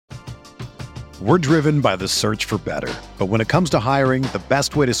We're driven by the search for better. But when it comes to hiring, the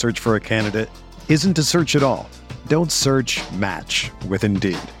best way to search for a candidate isn't to search at all. Don't search, match with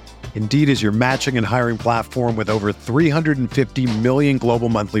Indeed. Indeed is your matching and hiring platform with over 350 million global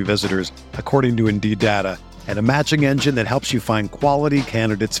monthly visitors, according to Indeed data, and a matching engine that helps you find quality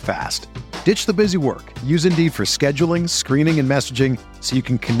candidates fast. Ditch the busy work. Use Indeed for scheduling, screening, and messaging so you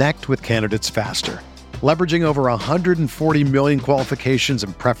can connect with candidates faster. Leveraging over 140 million qualifications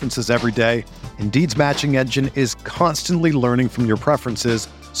and preferences every day, Indeed's matching engine is constantly learning from your preferences,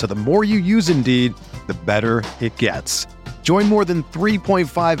 so the more you use Indeed, the better it gets. Join more than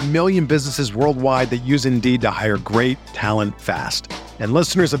 3.5 million businesses worldwide that use Indeed to hire great talent fast. And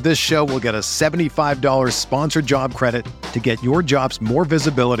listeners of this show will get a $75 sponsored job credit to get your jobs more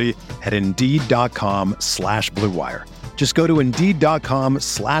visibility at Indeed.com/Blue Wire. Just go to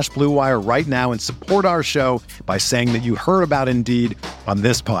Indeed.com/Blue Wire right now and support our show by saying that you heard about Indeed on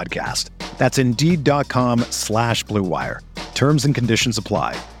this podcast. That's Indeed.com/Blue Wire. Terms and conditions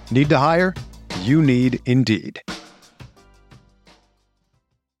apply. Need to hire? You need Indeed.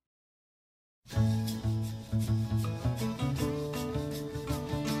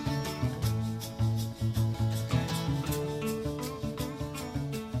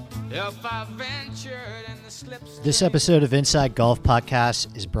 This episode of Inside Golf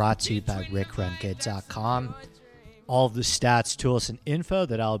Podcast is brought to you by RickRunGood.com. All of the stats, tools, and info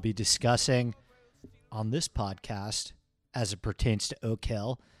that I'll be discussing on this podcast as it pertains to Oak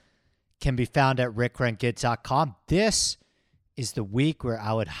Hill can be found at RickRunGood.com. This is the week where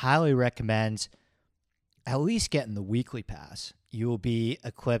I would highly recommend at least getting the weekly pass. You will be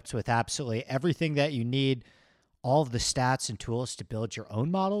equipped with absolutely everything that you need, all of the stats and tools to build your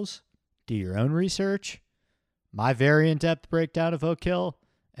own models, do your own research, my very in-depth breakdown of Oak Hill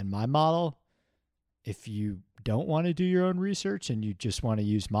and my model. If you don't want to do your own research and you just want to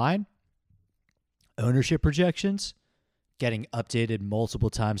use mine, ownership projections, getting updated multiple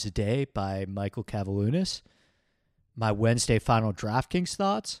times a day by Michael Cavalunas, my Wednesday final DraftKings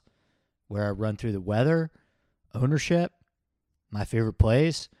thoughts, where I run through the weather, ownership, my favorite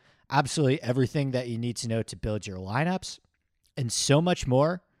plays, absolutely everything that you need to know to build your lineups, and so much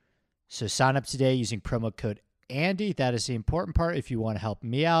more. So sign up today using promo code Andy. That is the important part if you want to help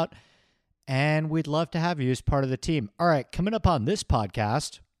me out. And we'd love to have you as part of the team. All right, coming up on this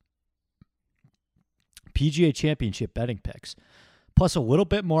podcast, PGA Championship betting picks, plus a little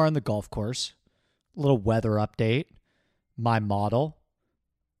bit more on the golf course, a little weather update, my model,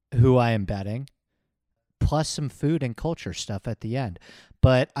 who I am betting, plus some food and culture stuff at the end.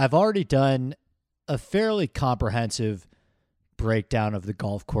 But I've already done a fairly comprehensive breakdown of the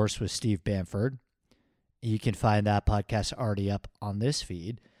golf course with Steve Bamford. You can find that podcast already up on this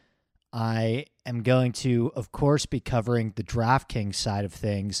feed. I am going to, of course, be covering the DraftKings side of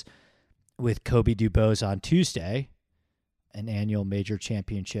things with Kobe Dubose on Tuesday, an annual major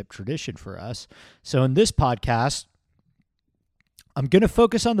championship tradition for us. So in this podcast, I'm going to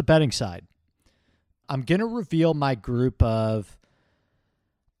focus on the betting side. I'm going to reveal my group of,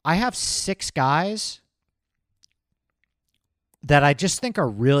 I have 6 guys that I just think are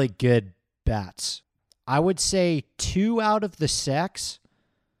really good bets. I would say 2 out of the 6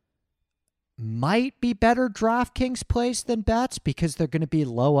 might be better DraftKings plays than bets because they're going to be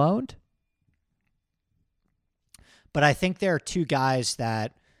low owned. But I think there are 2 guys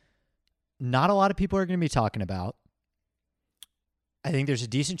that not a lot of people are going to be talking about. I think there's a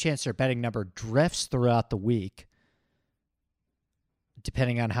decent chance their betting number drifts throughout the week,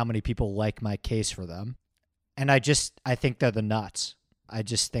 depending on how many people like my case for them. And I think they're the nuts. I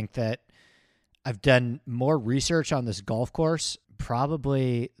just think that I've done more research on this golf course. I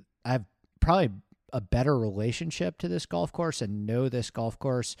have probably a better relationship to this golf course and know this golf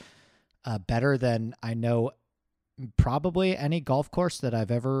course better than I know probably any golf course that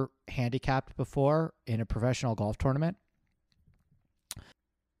I've ever handicapped before in a professional golf tournament.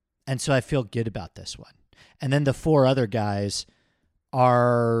 And so I feel good about this one. And then the 4 other guys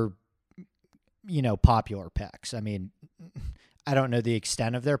are, popular picks. I mean, I don't know the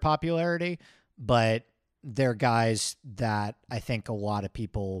extent of their popularity, but they're guys that I think a lot of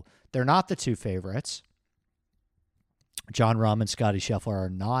people, they're not the 2 favorites. John Rahm and Scotty Scheffler are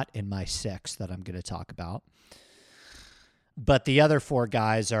not in my 6 that I'm going to talk about. But the other 4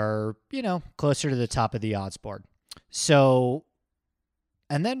 guys are, closer to the top of the odds board. So,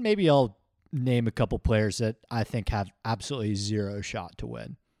 and then maybe I'll name a couple players that I think have absolutely 0 shot to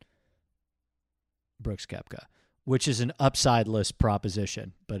win. Brooks Koepka, which is an upside-less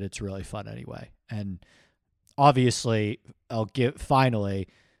proposition, but it's really fun anyway. And obviously, finally,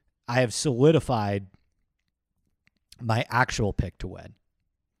 I have solidified my actual pick to win.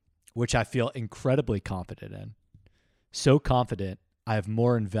 which I feel incredibly confident in. So confident, I have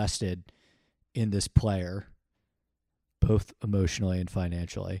more invested in this player, both emotionally and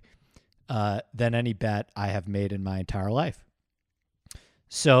financially, than any bet I have made in my entire life.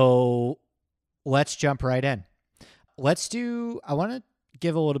 So let's jump right in. I want to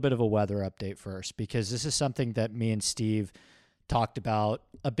give a little bit of a weather update first, because this is something that me and Steve talked about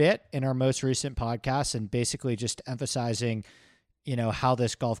a bit in our most recent podcast, and basically just emphasizing, how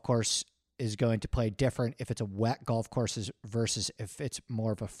this golf course is going to play different if it's a wet golf course versus if it's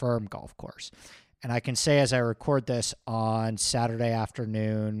more of a firm golf course. And I can say, as I record this on Saturday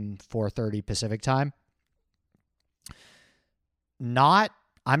afternoon, 4:30 Pacific time,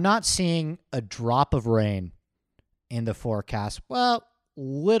 I'm not seeing a drop of rain in the forecast. Well,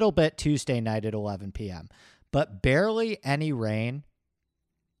 little bit Tuesday night at 11 p.m., but barely any rain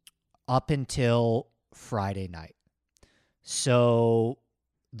up until Friday night. So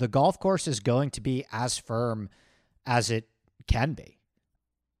the golf course is going to be as firm as it can be.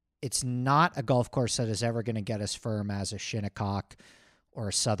 It's not a golf course that is ever going to get as firm as a Shinnecock or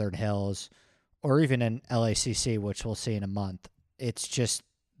a Southern Hills or even an LACC, which we'll see in a month. It's just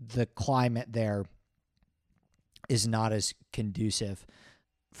the climate there is not as conducive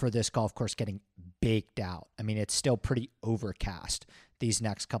for this golf course getting baked out. I mean, it's still pretty overcast these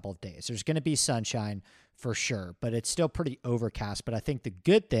next couple of days. There's going to be sunshine for sure, but it's still pretty overcast. But I think the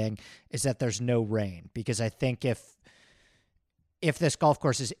good thing is that there's no rain, because I think if this golf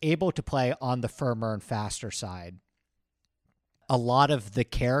course is able to play on the firmer and faster side, a lot of the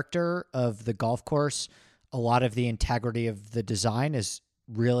character of the golf course, a lot of the integrity of the design is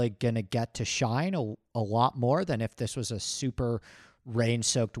really going to get to shine a lot more than if this was a super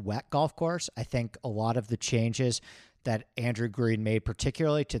rain-soaked wet golf course. I think a lot of the changes that Andrew Green made,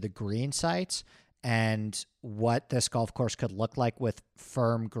 particularly to the green sites and what this golf course could look like with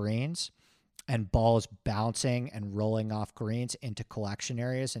firm greens and balls bouncing and rolling off greens into collection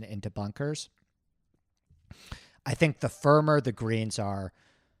areas and into bunkers. I think the firmer the greens are,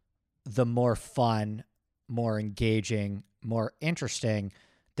 the more fun, more engaging, more interesting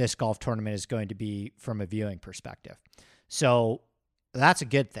this golf tournament is going to be from a viewing perspective. So that's a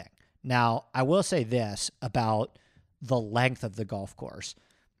good thing. Now, I will say this about the length of the golf course.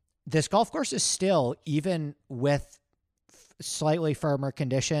 This golf course is still, even with slightly firmer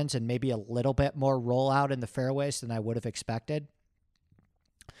conditions and maybe a little bit more rollout in the fairways than I would have expected,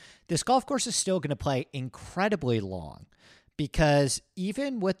 this golf course is still going to play incredibly long, because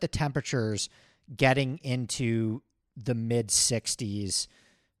even with the temperatures getting into the mid 60s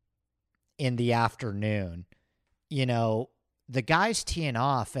in the afternoon, the guys teeing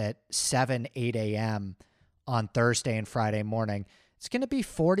off at 7, 8 a.m. on Thursday and Friday morning, it's going to be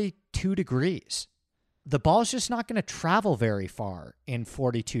 42 degrees. The ball's just not going to travel very far in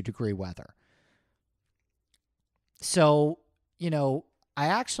 42-degree weather. So, I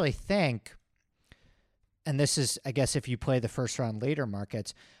actually think, and this is, I guess, if you play the first round later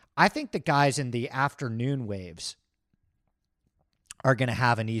markets, I think the guys in the afternoon waves are going to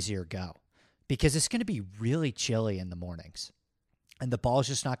have an easier go, because it's going to be really chilly in the mornings and the ball's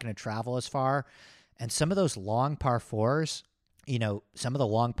just not going to travel as far. And some of those long par fours, some of the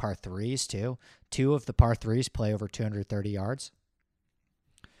long par threes too, 2 of the par threes play over 230 yards.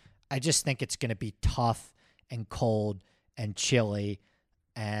 I just think it's going to be tough and cold and chilly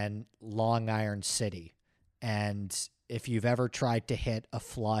and long iron city. And if you've ever tried to hit a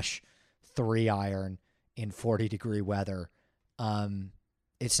flush 3-iron in 40-degree weather,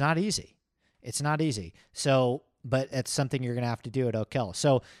 it's not easy. It's not easy. So, but it's something you're going to have to do at Oak Hill.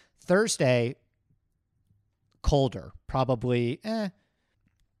 So Thursday, colder, probably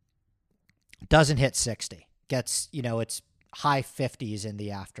doesn't hit 60. Gets, it's high 50s in the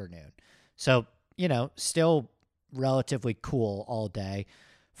afternoon. So, still relatively cool all day.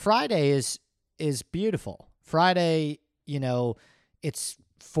 Friday is beautiful. Friday, it's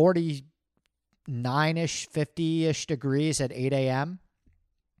 49-ish, 50-ish degrees at 8 a.m.,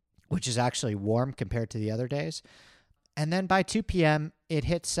 which is actually warm compared to the other days. And then by 2 p.m., it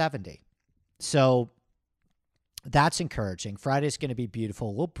hits 70. So that's encouraging. Friday's going to be beautiful.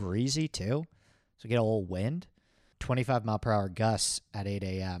 A little breezy, too. So we get a little wind. 25-mile-per-hour gusts at 8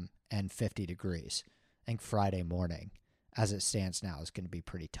 a.m. and 50 degrees. I think Friday morning, as it stands now, is going to be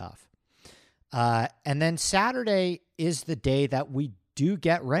pretty tough. And then Saturday is the day that we do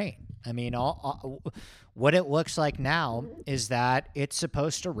get rain. I mean, what it looks like now is that it's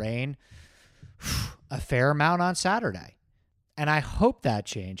supposed to rain a fair amount on Saturday. And I hope that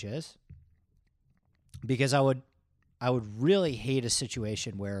changes, because I would really hate a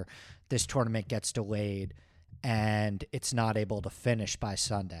situation where this tournament gets delayed and it's not able to finish by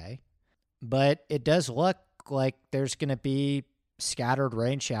Sunday. but it does look like there's going to be scattered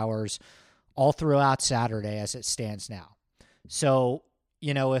rain showers all throughout Saturday as it stands now. So,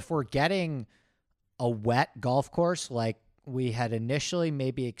 if we're getting a wet golf course like we had initially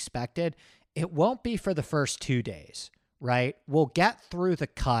maybe expected, it won't be for the first 2 days, right? We'll get through the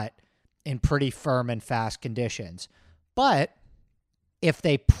cut in pretty firm and fast conditions. But if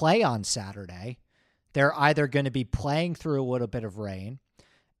they play on Saturday, they're either going to be playing through a little bit of rain,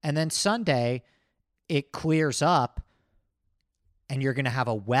 and then Sunday it clears up and you're going to have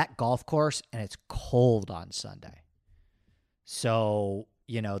a wet golf course and it's cold on Sunday. So,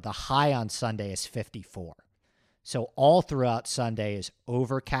 the high on Sunday is 54. So all throughout Sunday is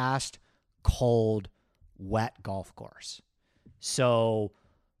overcast, cold, wet golf course. So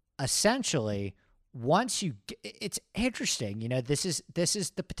essentially, it's interesting, this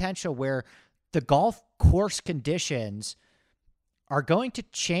is the potential where the golf course conditions are going to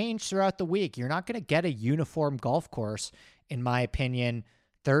change throughout the week. You're not going to get a uniform golf course, in my opinion,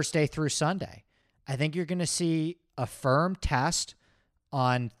 Thursday through Sunday. I think you're going to see a firm test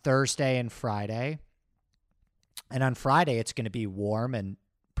on Thursday and Friday. And on Friday, it's going to be warm and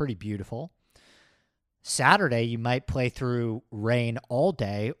pretty beautiful. Saturday, you might play through rain all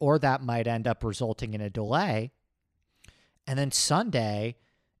day, or that might end up resulting in a delay. And then Sunday,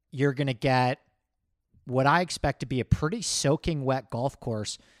 you're going to get what I expect to be a pretty soaking wet golf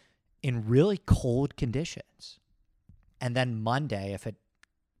course in really cold conditions. And then Monday,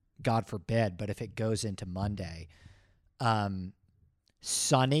 God forbid, but if it goes into Monday,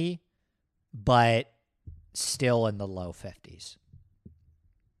 sunny, but still in the low 50s.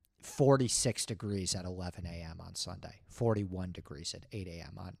 46 degrees at 11 a.m. on Sunday, 41 degrees at 8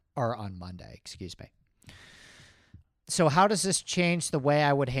 a.m. on Monday, excuse me. So how does this change the way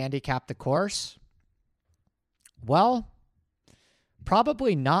I would handicap the course? Well,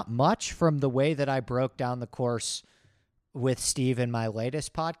 probably not much from the way that I broke down the course with Steve in my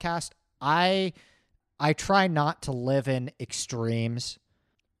latest podcast. I try not to live in extremes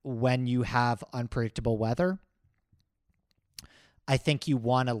when you have unpredictable weather. I think you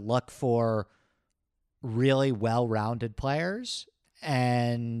want to look for really well-rounded players,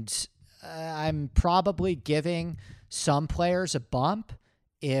 and I'm probably giving some players a bump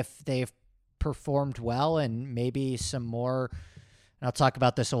if they've performed well, and maybe some more. And I'll talk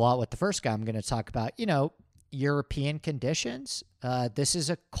about this a lot with the first guy I'm going to talk about, European conditions. This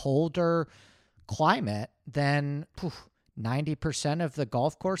is a colder climate than 90% of the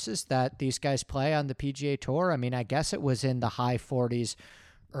golf courses that these guys play on the PGA Tour. I mean, I guess it was in the high 40s,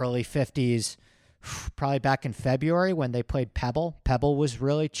 early 50s, probably back in February when they played Pebble. Pebble was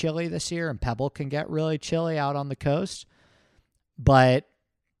really chilly this year, and Pebble can get really chilly out on the coast. But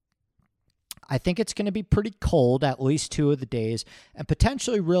I think it's going to be pretty cold at least 2 of the days, and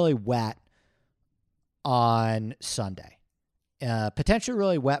potentially really wet on Sunday. Potentially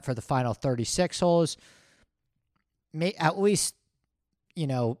really wet for the final 36 holes. At least,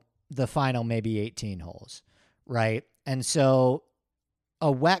 the final maybe 18 holes, right? And so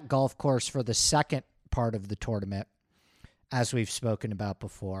a wet golf course for the second part of the tournament, as we've spoken about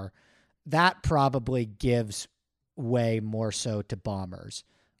before, that probably gives way more so to bombers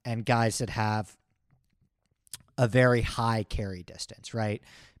and guys that have a very high carry distance, right?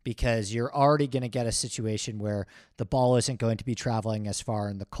 Because you're already going to get a situation where the ball isn't going to be traveling as far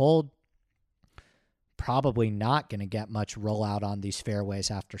in the cold. Probably not going to get much rollout on these fairways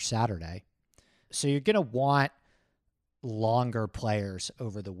after Saturday. So you're going to want longer players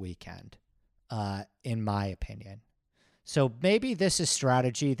over the weekend, in my opinion. So maybe this is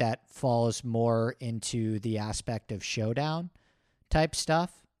strategy that falls more into the aspect of showdown type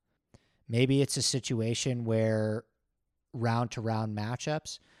stuff. Maybe it's a situation where round-to-round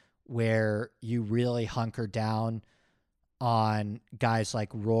matchups where you really hunker down on guys like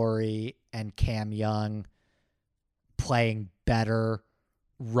Rory and Cam Young playing better,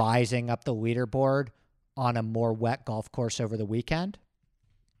 rising up the leaderboard on a more wet golf course over the weekend.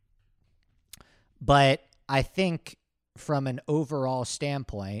 But I think from an overall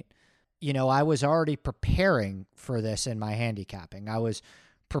standpoint, I was already preparing for this in my handicapping. I was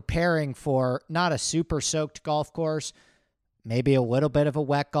preparing for not a super soaked golf course, maybe a little bit of a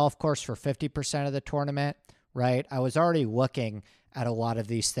wet golf course for 50% of the tournament, right? I was already looking at a lot of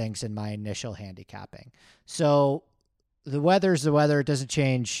these things in my initial handicapping. So the weather's the weather. It doesn't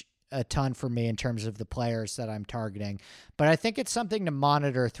change a ton for me in terms of the players that I'm targeting, but I think it's something to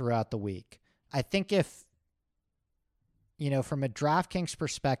monitor throughout the week. I think if, from a DraftKings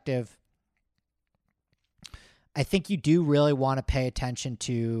perspective, I think you do really want to pay attention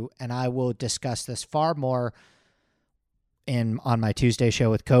to, and I will discuss this far more on my Tuesday show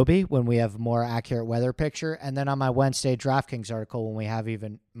with Kobe when we have a more accurate weather picture, and then on my Wednesday DraftKings article when we have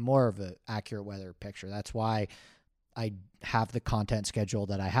even more of an accurate weather picture. That's why I have the content schedule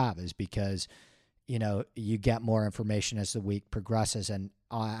that I have, is because, you get more information as the week progresses, and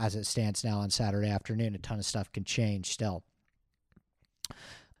as it stands now on Saturday afternoon, a ton of stuff can change still.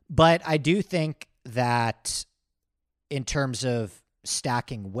 But I do think that in terms of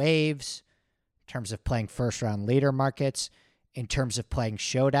stacking waves, in terms of playing first-round leader markets, in terms of playing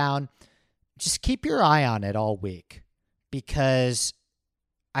showdown, just keep your eye on it all week, because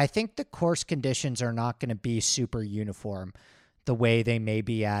I think the course conditions are not going to be super uniform the way they may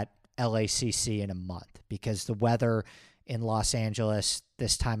be at LACC in a month, because the weather in Los Angeles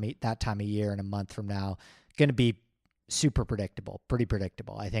that time of year and a month from now going to be super predictable, pretty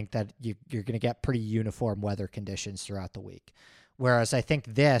predictable. I think that you're going to get pretty uniform weather conditions throughout the week. Whereas I think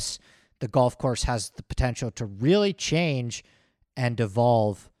the golf course has the potential to really change and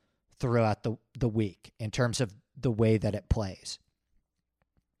evolve throughout the week in terms of the way that it plays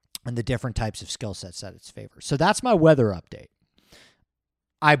and the different types of skill sets that it's favors. So that's my weather update.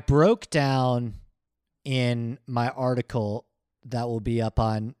 I broke down in my article that will be up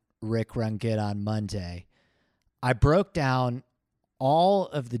on Rick Run Good on Monday. I broke down all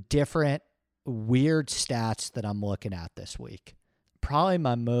of the different weird stats that I'm looking at this week. Probably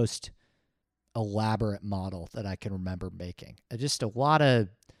my most elaborate model that I can remember making. Just a lot of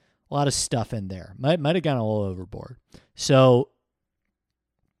stuff in there. Might have gone a little overboard. So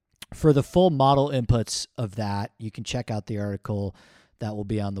for the full model inputs of that, you can check out the article that will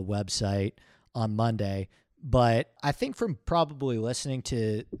be on the website on Monday. But I think from probably listening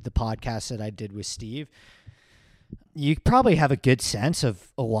to the podcast that I did with Steve, you probably have a good sense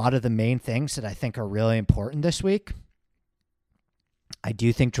of a lot of the main things that I think are really important this week. I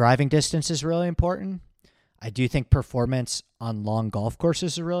do think driving distance is really important. I do think performance on long golf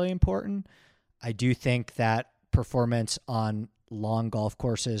courses is really important. I do think that performance on long golf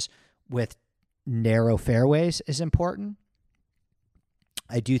courses with narrow fairways is important.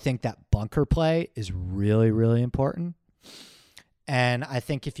 I do think that bunker play is really, really important. And I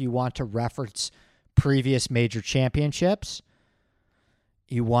think if you want to reference previous major championships,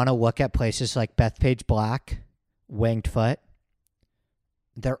 you want to look at places like Bethpage Black, Winged Foot.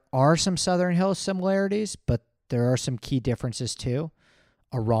 There are some Southern Hills similarities, but there are some key differences too.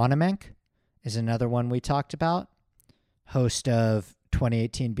 Aronimink is another one we talked about. Host of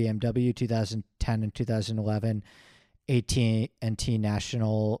 2018 BMW, 2010 and 2011 AT&T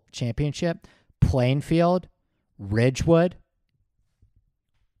National Championship. Plainfield, Ridgewood.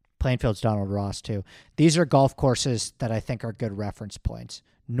 Plainfield's Donald Ross too. These are golf courses that I think are good reference points.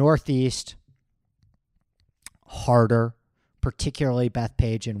 Northeast, harder, particularly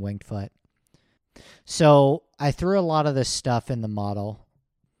Bethpage and Winged Foot. So I threw a lot of this stuff in the model,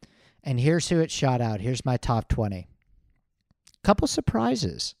 and here's who it shot out. Here's my top 20. Couple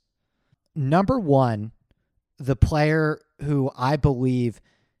surprises. Number one, the player who I believe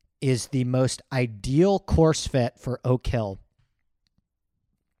is the most ideal course fit for Oak Hill.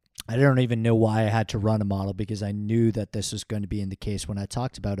 I don't even know why I had to run a model, because I knew that this was going to be in the case when I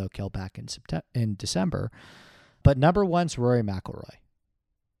talked about Oak Hill back in December. But number one's Rory McIlroy.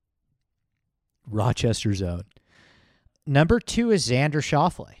 Rochester zone. Number two is Xander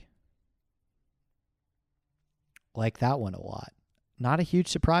Schauffele. Like that one a lot. Not a huge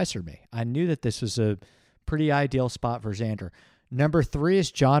surprise for me. I knew that this was a pretty ideal spot for Xander. Number three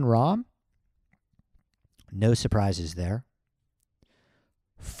is John Rahm. No surprises there.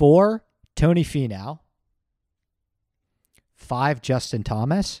 4, Tony Finau. 5, Justin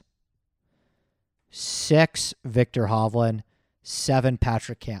Thomas. 6, Victor Hovland. 7,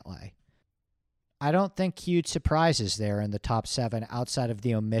 Patrick Cantlay. I don't think huge surprises there in the top 7 outside of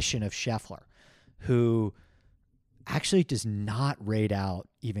the omission of Scheffler, who actually does not rate out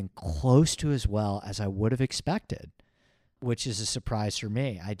even close to as well as I would have expected, which is a surprise for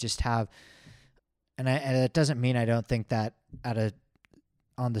me. I just have, and it doesn't mean I don't think that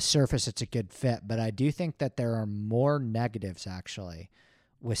on the surface it's a good fit, but I do think that there are more negatives actually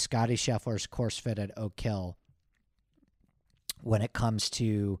with Scottie Scheffler's course fit at Oak Hill when it comes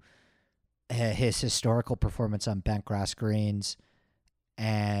to his historical performance on bent grass greens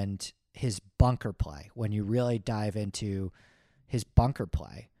and his bunker play. When you really dive into his bunker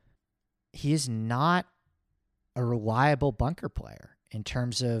play, he is not a reliable bunker player in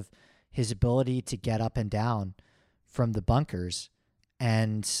terms of his ability to get up and down from the bunkers.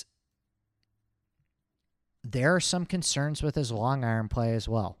 And there are some concerns with his long iron play as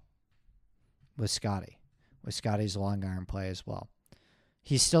well, with Scotty's long iron play as well.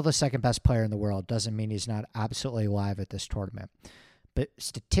 He's still the second best player in the world. Doesn't mean he's not absolutely alive at this tournament. But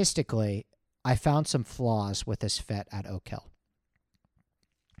statistically, I found some flaws with his fit at Oak Hill.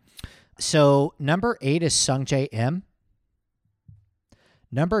 So number 8 is Sungjae Im.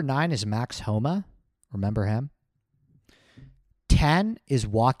 Number 9 is Max Homa. Remember him? 10 is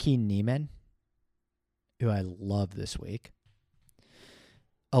Joaquin Niemann, who I love this week.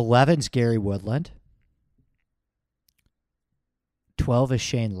 11 is Gary Woodland. 12 is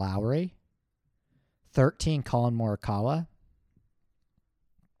Shane Lowry. 13, Colin Morikawa.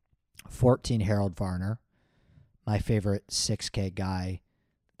 14, Harold Varner. My favorite 6K guy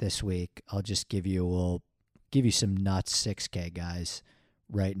this week. I'll just give you some nuts 6K guys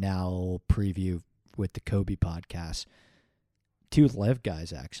right now. We'll preview with the Kobe podcast. 2 live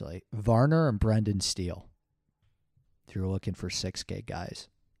guys, actually. Varner and Brendan Steele. If you're looking for 6K guys.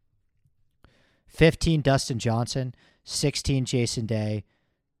 15, Dustin Johnson. 16, Jason Day.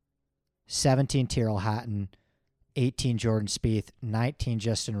 17, Tyrrell Hatton. 18, Jordan Spieth. 19,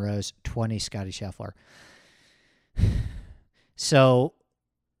 Justin Rose. 20, Scotty Scheffler. So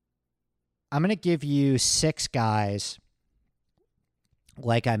I'm going to give you 6 guys,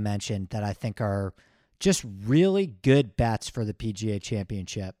 like I mentioned, that I think are just really good bets for the PGA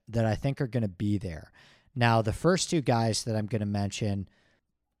Championship that I think are going to be there. Now, the first 2 guys that I'm going to mention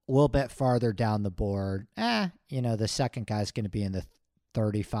a little bit farther down the board, the second guy's going to be in the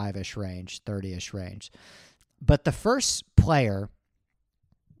 35-ish range, 30-ish range. But the first player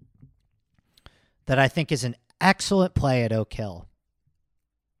that I think is an excellent play at Oak Hill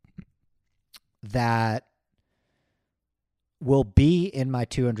that will be in my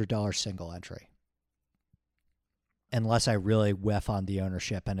 $200 single entry, unless I really whiff on the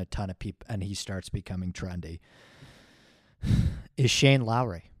ownership and a ton of people and he starts becoming trendy, is Shane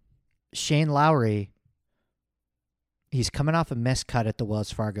Lowry. Shane Lowry, he's coming off a missed cut at the Wells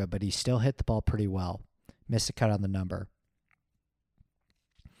Fargo, but he still hit the ball pretty well. Missed a cut on the number.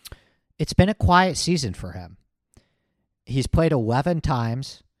 It's been a quiet season for him. He's played 11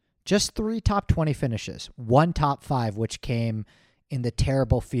 times, just 3 top 20 finishes, 1 top 5, which came in the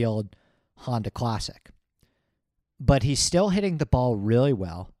terrible field Honda Classic. But he's still hitting the ball really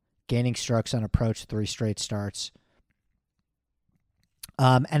well, gaining strokes on approach, 3 straight starts.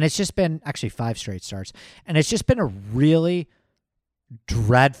 And it's just been, actually 5 straight starts. And it's just been a really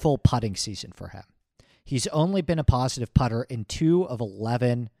dreadful putting season for him. He's only been a positive putter in 2 of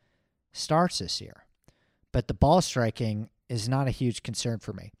 11 starts this year. But the ball striking is not a huge concern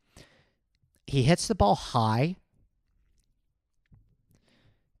for me. He hits the ball high.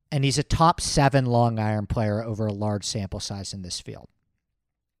 And he's a top 7 long iron player over a large sample size in this field.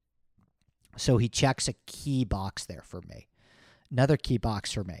 So he checks a key box there for me. Another key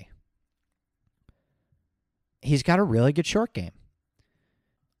box for me. He's got a really good short game.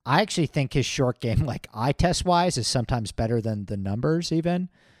 I actually think his short game, like eye test wise, is sometimes better than the numbers even.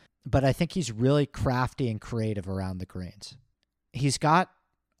 But I think he's really crafty and creative around the greens. He's got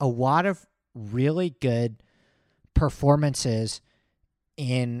a lot of really good performances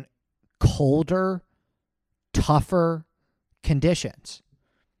in colder, tougher conditions.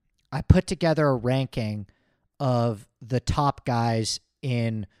 I put together a ranking of the top guys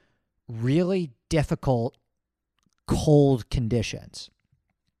in really difficult, cold conditions.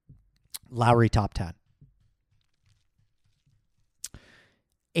 Lowry top 10.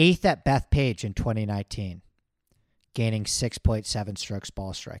 8th at Bethpage in 2019, gaining 6.7 strokes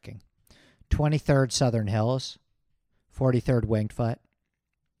ball striking. 23rd Southern Hills, 43rd Winged Foot.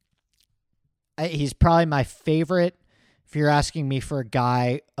 He's probably my favorite if you're asking me for a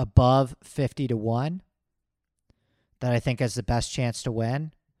guy above 50-1 that I think has the best chance to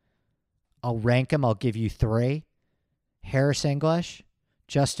win. I'll rank him. I'll give you 3. Harris English,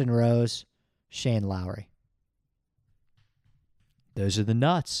 Justin Rose, Shane Lowry. Those are the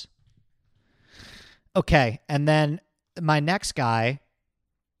nuts. Okay, and then my next guy.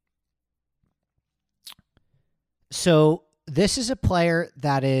 So this is a player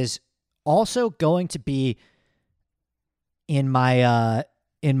that is also going to be in my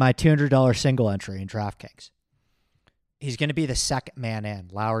 $200 single entry in DraftKings. He's going to be the second man in.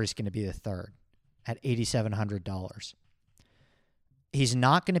 Lowry's going to be the third at $8,700. He's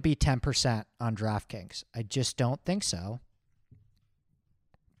not going to be 10% on DraftKings. I just don't think so.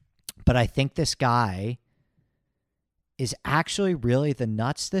 But I think this guy is actually really the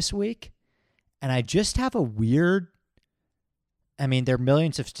nuts this week. And I just have a weird, there are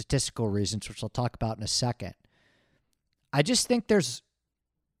millions of statistical reasons, which I'll talk about in a second. I just think the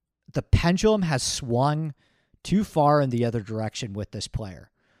pendulum has swung too far in the other direction with this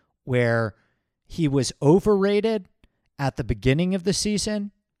player, where he was overrated at the beginning of the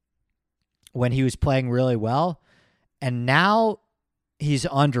season when he was playing really well, and now he's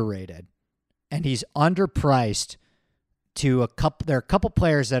underrated and he's underpriced to there are a couple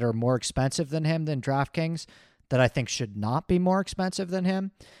players that are more expensive than him than DraftKings that I think should not be more expensive than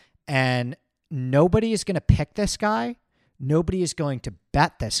him. And nobody is going to pick this guy. Nobody is going to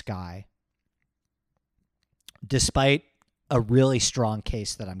bet this guy, despite a really strong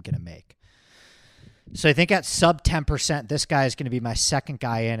case that I'm going to make. So I think at sub 10%, this guy is going to be my second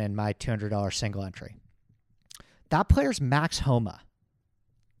guy in my $200 single entry. That player's Max Homa.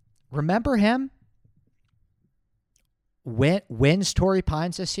 Remember him? Wins Torrey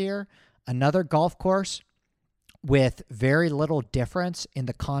Pines this year. Another golf course with very little difference in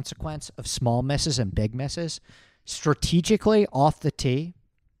the consequence of small misses and big misses. Strategically off the tee,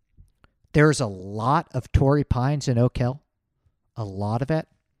 there's a lot of Torrey Pines in Oak Hill. A lot of it.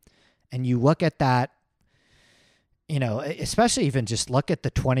 And you look at that, especially even just look at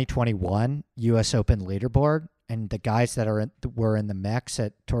the 2021 U.S. Open leaderboard and the guys that were in the mix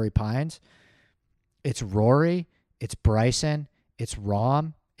at Torrey Pines. It's Rory, it's Bryson, it's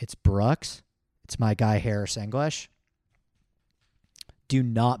Rahm, it's Brooks, it's my guy Harris English. Do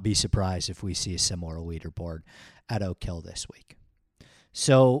not be surprised if we see a similar leaderboard at Oak Hill this week.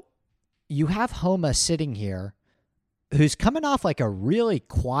 So you have Homa sitting here, who's coming off like a really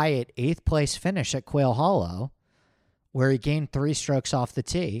quiet 8th place finish at Quail Hollow, where he gained 3 strokes off the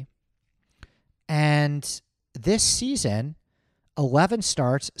tee. And this season, 11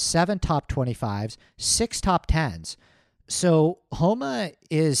 starts, 7 top 25s, 6 top 10s. So Homa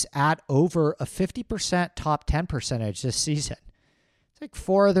is at over a 50% top 10 percentage this season. It's like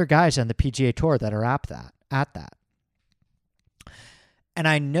 4 other guys on the PGA Tour that are at that. And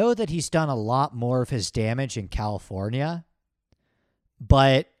I know that he's done a lot more of his damage in California,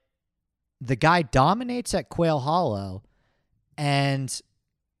 but the guy dominates at Quail Hollow. And,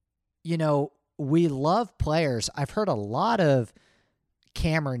 we love players. I've heard a lot of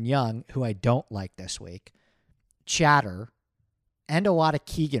Cameron Young, who I don't like this week, chatter, and a lot of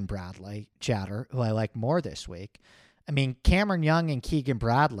Keegan Bradley chatter, who I like more this week. I mean, Cameron Young and Keegan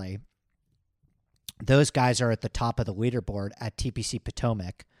Bradley, those guys are at the top of the leaderboard at TPC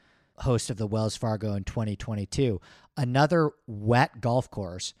Potomac, host of the Wells Fargo in 2022. Another wet golf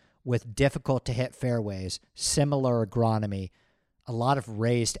course with difficult to hit fairways, similar agronomy, a lot of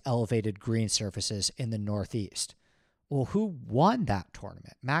raised elevated green surfaces in the Northeast. Well, who won that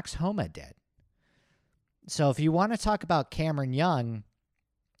tournament? Max Homa did. So if you want to talk about Cameron Young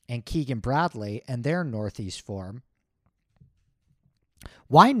and Keegan Bradley and their Northeast form,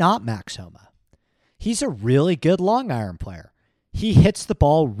 why not Max Homa? He's a really good long iron player. He hits the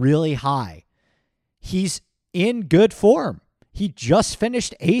ball really high. He's in good form. He just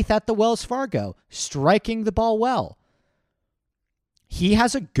finished 8th at the Wells Fargo, striking the ball well. He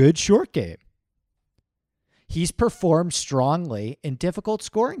has a good short game. He's performed strongly in difficult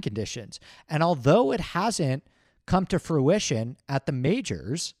scoring conditions. And although it hasn't come to fruition at the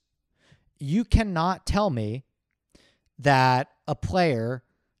majors, you cannot tell me that a player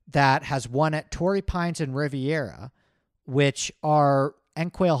that has won at Torrey Pines and Riviera,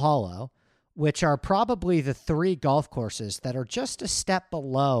 and Quail Hollow, which are probably the 3 golf courses that are just a step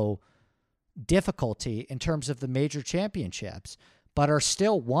below difficulty in terms of the major championships, but are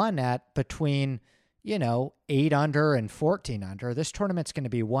still won at between, 8 under and 14 under. This tournament's going to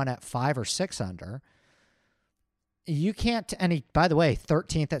be won at 5 or 6 under. You can't, by the way,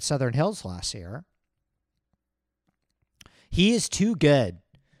 13th at Southern Hills last year. He is too good,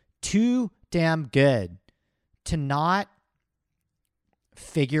 too damn good to not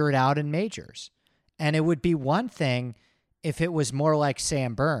figure it out in majors. And it would be one thing if it was more like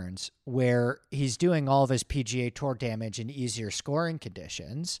Sam Burns, where he's doing all of his PGA Tour damage in easier scoring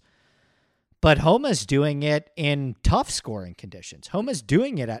conditions. But Homa's doing it in tough scoring conditions. Homa's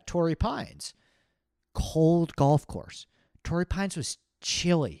doing it at Torrey Pines. Cold golf course. Torrey Pines was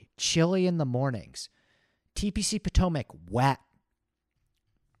chilly in the mornings. TPC Potomac, wet.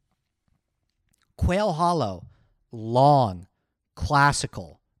 Quail Hollow, long,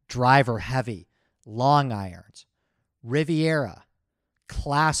 classical, driver heavy, long irons. Riviera,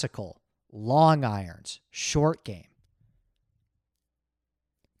 classical, long irons, short game.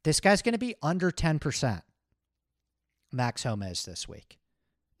 This guy's going to be under 10%. Max Homa is this week.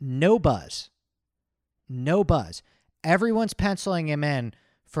 No buzz. Everyone's penciling him in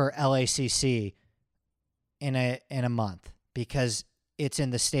for LACC in a month because it's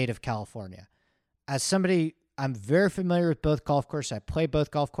in the state of California. As somebody, I'm very familiar with both golf courses. I play both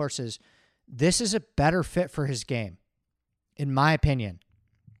golf courses. This is a better fit for his game, in my opinion.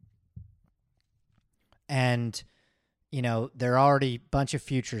 And, there are already a bunch of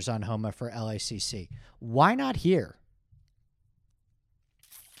futures on Homa for LACC. Why not here?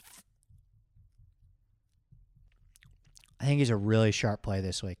 I think he's a really sharp play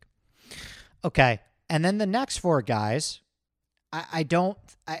this week. Okay, and then the next four guys, I don't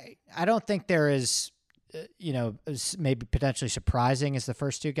think they're as maybe potentially surprising as the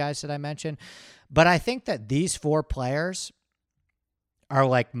first two guys that I mentioned, but I think that these four players are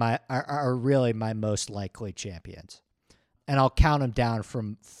really my most likely champions, and I'll count them down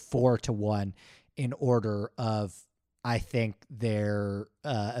from 4 to 1 in order of I think their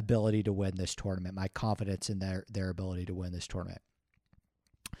ability to win this tournament, my confidence in their ability to win this tournament.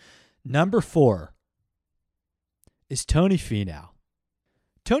 Number 4 is Tony Finau.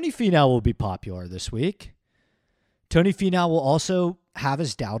 Tony Finau will be popular this week. Tony Finau will also have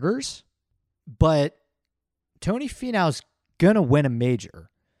his doubters, but Tony Finau's going to win a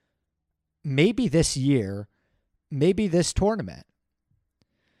major. Maybe this year, maybe this tournament.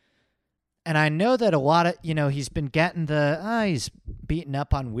 And I know that a lot of, he's been getting he's beaten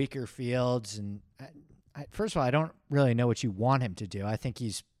up on weaker fields. And first of all, I don't really know what you want him to do. I think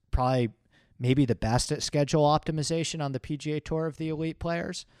he's probably maybe the best at schedule optimization on the PGA Tour of the elite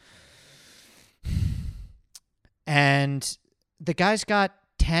players. And the guy's got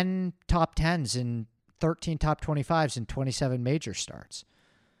 10 top 10s and 13 top 25s and 27 major starts.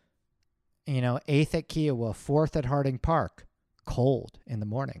 8th at Kiowa, 4th at Harding Park, cold in the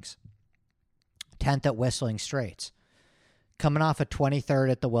mornings. 10th at Whistling Straits. Coming off a 23rd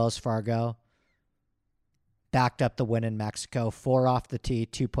at the Wells Fargo. Backed up the win in Mexico. 4 off the tee,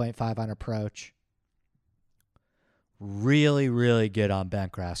 2.5 on approach. Really, really good on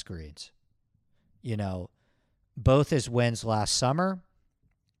bent grass greens. Both his wins last summer.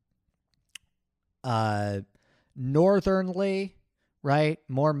 Northernly, right?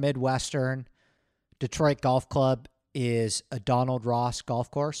 More Midwestern. Detroit Golf Club is a Donald Ross golf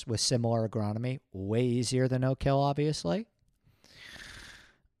course with similar agronomy. Way easier than Oak Hill, obviously.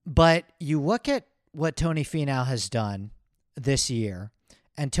 But you look at what Tony Finau has done this year,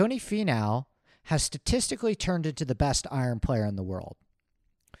 and Tony Finau has statistically turned into the best iron player in the world.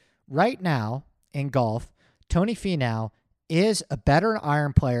 Right now, in golf, Tony Finau is a better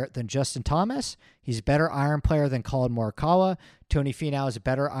iron player than Justin Thomas. He's a better iron player than Colin Morikawa. Tony Finau is a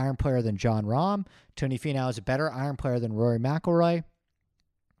better iron player than Jon Rahm. Tony Finau is a better iron player than Rory McIlroy.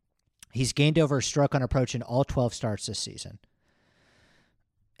 He's gained over a stroke on approach in all 12 starts this season.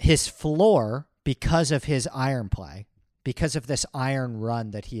 His floor, because of his iron play, because of this iron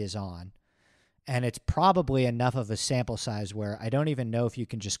run that he is on, and it's probably enough of a sample size where I don't even know if you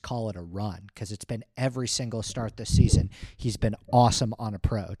can just call it a run because it's been every single start this season. He's been awesome on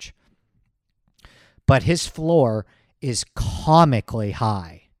approach. But his floor is comically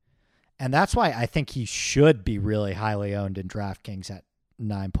high. And that's why I think he should be really highly owned in DraftKings at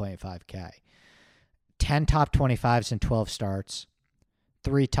 9.5K. 10 top 25s in 12 starts,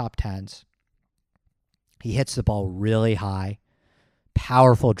 3 top 10s. He hits the ball really high.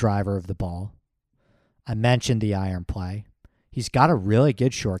 Powerful driver of the ball. I mentioned the iron play. He's got a really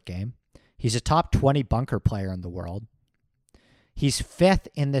good short game. He's a top 20 bunker player in the world. He's 5th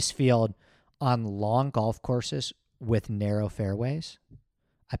in this field on long golf courses with narrow fairways.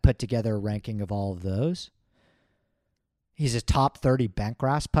 I put together a ranking of all of those. He's a top 30 bent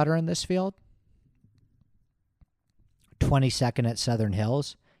grass putter in this field. 22nd at Southern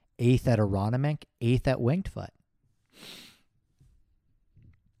Hills. 8th at Aronimink. 8th at Winged Foot.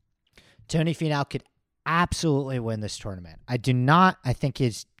 Tony Finau could absolutely win this tournament. I think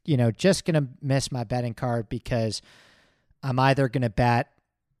he's, just going to miss my betting card because I'm either going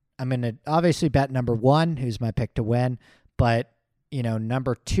to obviously bet number 1, who's my pick to win, but,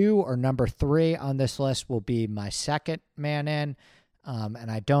 number 2 or number 3 on this list will be my second man in,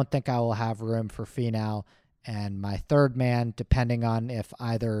 and I don't think I will have room for Finau, and my third man, depending on if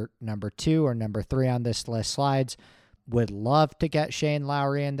either number 2 or number 3 on this list slides, would love to get Shane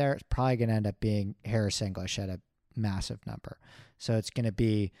Lowry in there. It's probably going to end up being Harris English at a massive number. So it's going to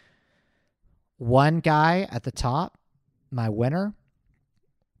be one guy at the top, my winner,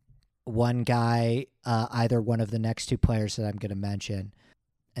 one guy, either one of the next 2 players that I'm going to mention,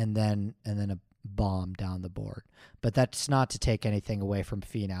 and then a bomb down the board. But that's not to take anything away from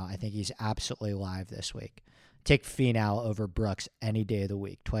Finau. I think he's absolutely live this week. Take Finau over Brooks any day of the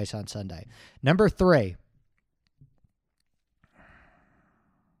week, twice on Sunday. Number 3.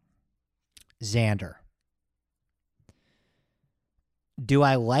 Xander. Do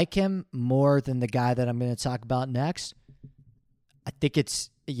I like him more than the guy that I'm going to talk about next? I think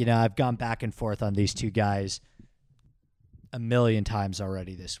it's, I've gone back and forth on these 2 guys a million times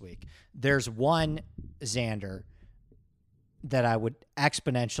already this week. There's one Xander that I would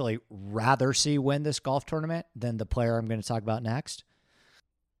exponentially rather see win this golf tournament than the player I'm going to talk about next.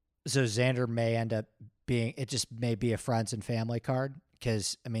 So Xander may end up being, it just may be a friends and family card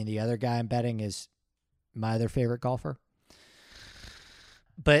because, I mean, the other guy I'm betting is my other favorite golfer.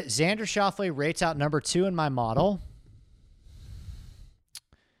 But Xander Schauffele rates out number 2 in my model.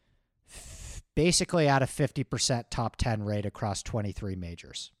 Basically at a 50% top 10 rate across 23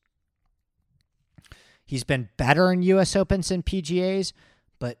 majors. He's been better in U.S. Opens and PGAs,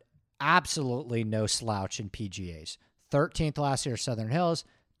 but absolutely no slouch in PGAs. 13th last year at Southern Hills,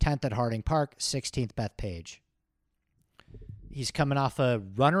 10th at Harding Park, 16th Bethpage. He's coming off a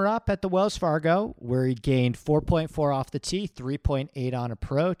runner-up at the Wells Fargo, where he gained 4.4 off the tee, 3.8 on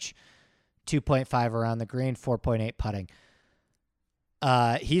approach, 2.5 around the green, 4.8 putting.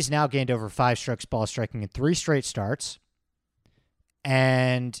 He's now gained over 5 strokes ball striking in 3 straight starts.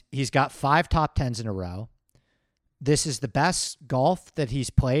 And he's got 5 top 10s in a row. This is the best golf that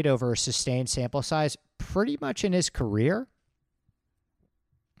he's played over a sustained sample size pretty much in his career.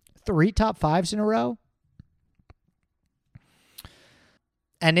 3 top 5s in a row.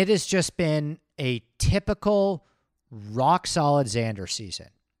 And it has just been a typical rock-solid Xander season.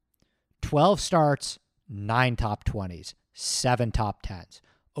 12 starts, 9 top 20s, 7 top 10s,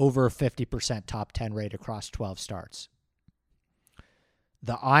 over 50% top 10 rate across 12 starts.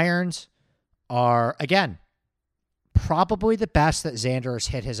 The irons are, again, probably the best that Xander has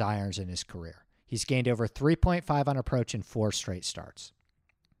hit his irons in his career. He's gained over 3.5 on approach in 4 straight starts.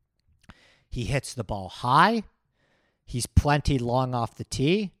 He hits the ball high. He's plenty long off the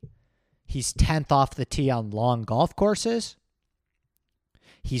tee. He's 10th off the tee on long golf courses.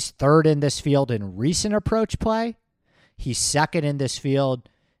 He's 3rd in this field in recent approach play. He's 2nd in this field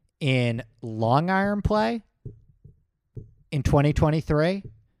in long iron play in 2023.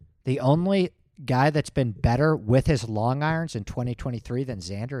 The only guy that's been better with his long irons in 2023 than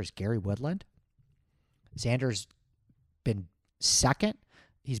Xander is Gary Woodland. Xander's been 2nd.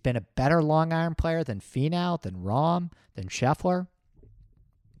 He's been a better long iron player than Finau, than Rahm, than Scheffler.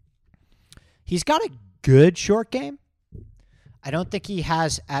 He's got a good short game. I don't think he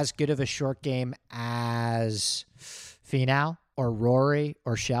has as good of a short game as Finau or Rory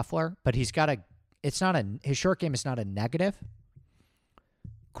or Scheffler, but he's got his short game is not a negative.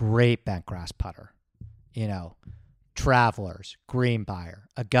 Great bent grass putter. Travelers, Greenbrier,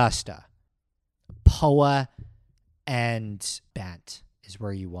 Augusta, Poa, and bent is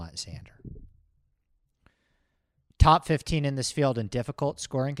where you want Xander. Top 15 in this field in difficult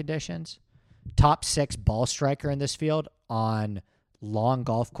scoring conditions. Top 6 ball striker in this field on long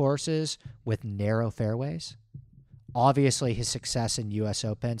golf courses with narrow fairways. Obviously, his success in U.S.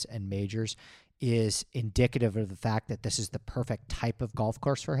 Opens and majors is indicative of the fact that this is the perfect type of golf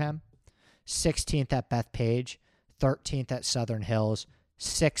course for him. 16th at Bethpage, 13th at Southern Hills,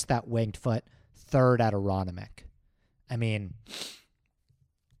 6th at Winged Foot, 3rd at Aronimink. I mean,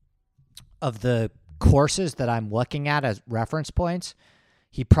 of the courses that I'm looking at as reference points,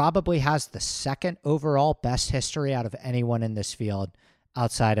 he probably has the 2nd overall best history out of anyone in this field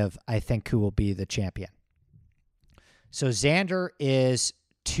outside of, I think, who will be the champion. So Xander is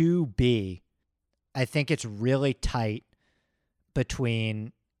 2B. I think it's really tight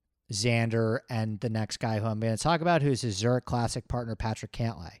between Xander and the next guy who I'm going to talk about, who's his Zurich Classic partner, Patrick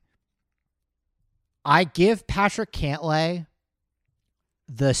Cantlay. I give Patrick Cantlay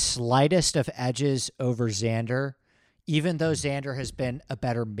the slightest of edges over Xander, even though Xander has been a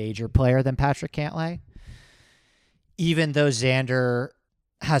better major player than Patrick Cantlay, even though Xander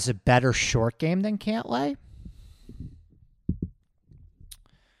has a better short game than Cantlay.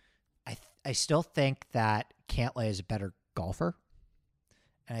 I still think that Cantlay is a better golfer,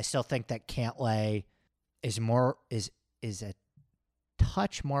 and I still think that Cantlay is a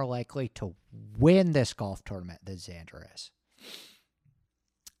touch more likely to win this golf tournament than Xander is.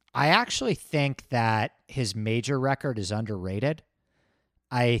 I actually think that his major record is underrated.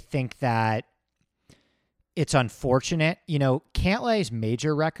 I think that it's unfortunate. Cantlay's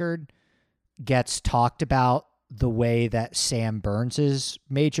major record gets talked about the way that Sam Burns'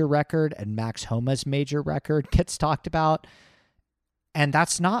 major record and Max Homa's major record gets talked about. And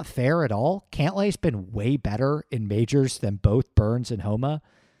that's not fair at all. Cantlay's been way better in majors than both Burns and Homa.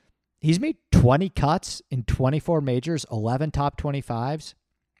 He's made 20 cuts in 24 majors, 11 top 25s.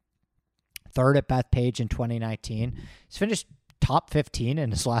 3rd at Bethpage in 2019. He's finished top 15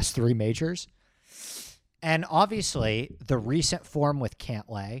 in his last 3 majors. And obviously, the recent form with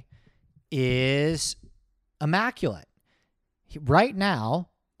Cantlay is immaculate. Right now,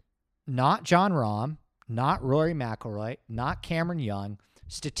 not Jon Rahm, not Rory McIlroy, not Cameron Young,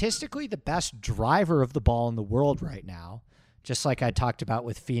 statistically the best driver of the ball in the world right now, just like I talked about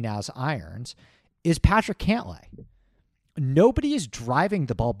with Finau's irons, is Patrick Cantlay. Nobody is driving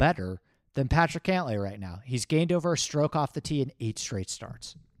the ball better than Patrick Cantlay right now. He's gained over a stroke off the tee in 8 straight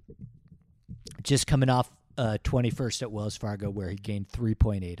starts. Just coming off 21st at Wells Fargo, where he gained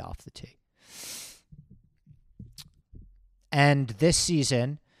 3.8 off the tee. And this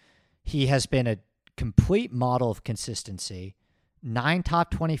season, he has been a complete model of consistency. 9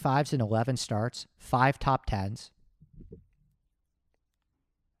 top 25s in 11 starts, 5 top 10s.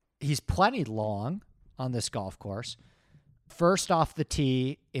 He's plenty long on this golf course. First off the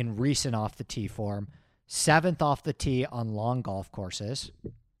tee in recent off the tee form, 7th off the tee on long golf courses.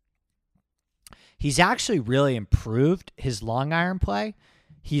 He's actually really improved his long iron play.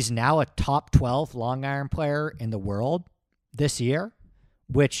 He's now a top 12 long iron player in the world this year,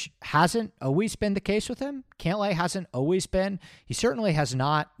 which hasn't always been the case with him. Cantlay hasn't always been. He certainly has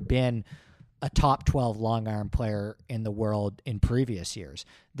not been a top 12 long iron player in the world in previous years.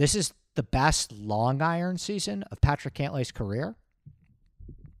 This is the best long iron season of Patrick Cantlay's career.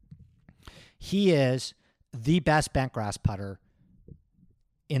 He is the best bentgrass putter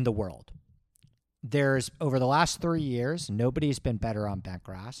in the world. There's, over the last 3 years, nobody's been better on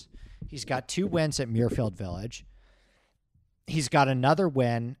bentgrass. He's got 2 wins at Muirfield Village. He's got another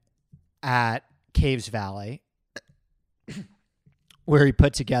win at Caves Valley, where he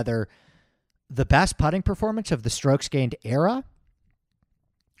put together the best putting performance of the strokes gained era.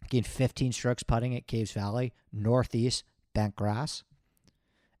 Gained 15 strokes putting at Caves Valley, Northeast, bentgrass.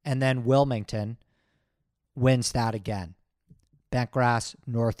 And then Wilmington wins that again. Bentgrass,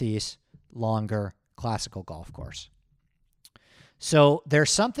 Northeast, longer, classical golf course. So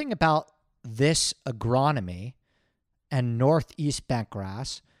there's something about this agronomy and Northeast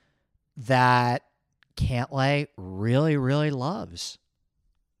bentgrass that Cantlay really, really loves.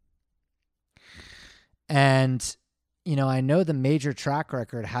 And, you know, I know the major track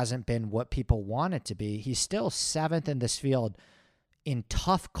record hasn't been what people want it to be. He's still 7th in this field in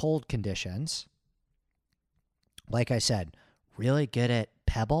tough, cold conditions. Like I said, really good at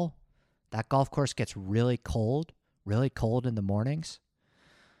Pebble. That golf course gets really cold in the mornings.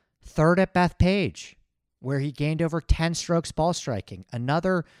 3rd at Bethpage, where he gained over 10 strokes ball striking.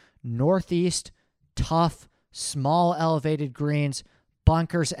 Another Northeast, tough, small elevated greens,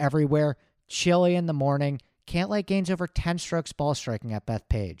 bunkers everywhere, chilly in the morning. Cantlay gains over 10 strokes ball striking at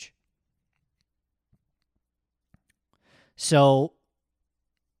Bethpage. So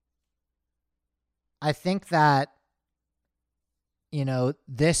I think that, you know,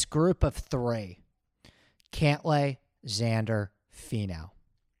 this group of 3, Cantlay, Xander, Finau,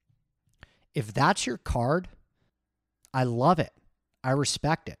 if that's your card, I love it. I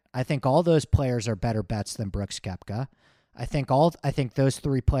respect it. I think all those players are better bets than Brooks Koepka. I think those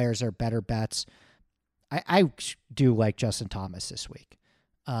 3 players are better bets. I do like Justin Thomas this week.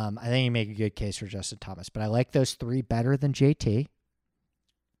 I think you make a good case for Justin Thomas, but I like those 3 better than JT.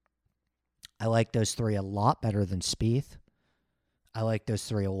 I like those 3 a lot better than Spieth. I like those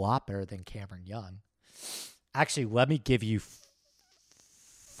 3 a lot better than Cameron Young. Actually, let me give you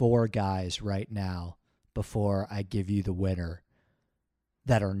 4 guys right now before I give you the winner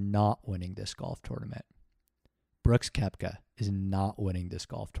that are not winning this golf tournament. Brooks Koepka is not winning this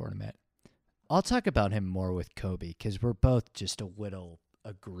golf tournament. I'll talk about him more with Kobe because we're both just a little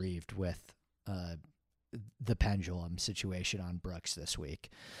aggrieved with the pendulum situation on Brooks this week.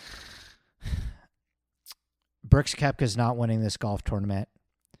 Brooks Koepka's not winning this golf tournament.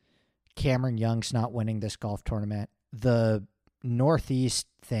 Cameron Young's not winning this golf tournament. The Northeast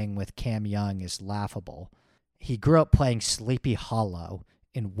thing with Cam Young is laughable. He grew up playing Sleepy Hollow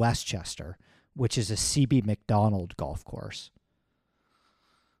in Westchester, which is a CB McDonald golf course.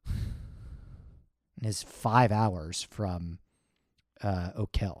 And is 5 hours from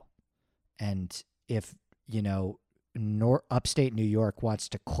Oak Hill. And if, you know, upstate New York wants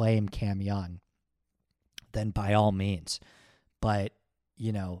to claim Cam Young, then by all means. But,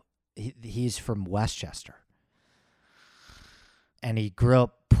 you know, he's from Westchester. And he grew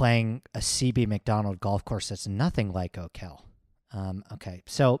up playing a CB McDonald golf course that's nothing like Oak Hill. Okay,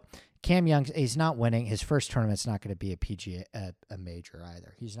 so Cam Young, he's not winning. His first tournament's not going to be a PGA, a major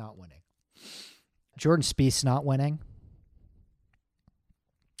either. He's not winning. Jordan Spieth's not winning.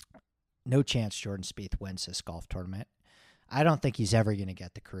 No chance Jordan Spieth wins this golf tournament. I don't think he's ever going to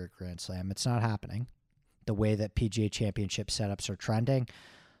get the career Grand Slam. It's not happening. The way that PGA Championship setups are trending.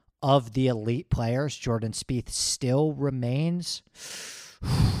 Of the elite players, Jordan Spieth still remains.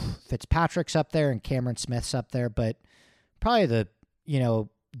 Fitzpatrick's up there and Cameron Smith's up there, but probably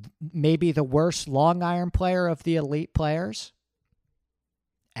maybe the worst long iron player of the elite players.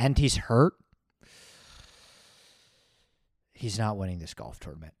 And he's hurt. he's not winning this golf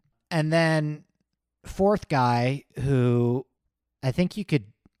tournament. And then fourth guy who I think you could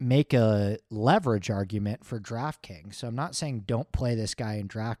make a leverage argument for DraftKings. So I'm not saying don't play this guy in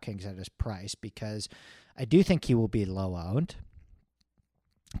DraftKings at his price, because I do think he will be low owned.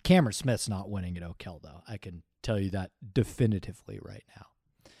 Cameron Smith's not winning at Oak Hill, though. I can tell you that definitively right now.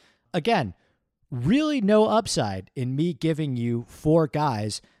 Again, really no upside in me giving you four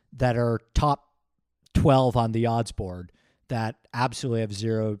guys that are top 12 on the odds board that absolutely have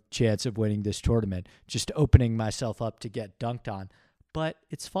zero chance of winning this tournament, just opening myself up to get dunked on. But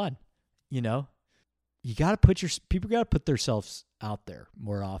it's fun. You know, people got to put themselves out there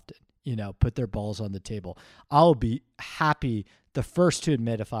more often, you know, put their balls on the table. I'll be happy, the first to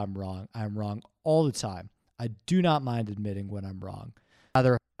admit if I'm wrong. I'm wrong all the time. I do not mind admitting when I'm wrong.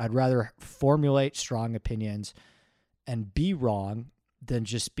 I'd rather formulate strong opinions and be wrong than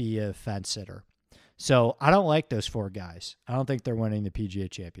just be a fence sitter. So I don't like those four guys. I don't think they're winning the PGA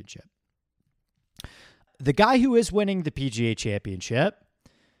Championship. The guy who is winning the PGA Championship,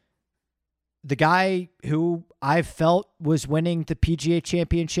 the guy who I've felt was winning the PGA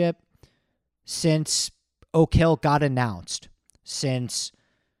Championship since Oak Hill got announced, since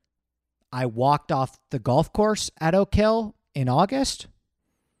I walked off the golf course at Oak Hill in August,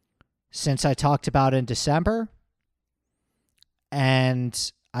 since I talked about in December,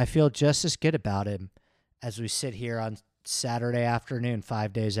 and I feel just as good about him as we sit here on Saturday afternoon,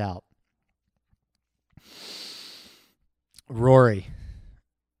 5 days out. Rory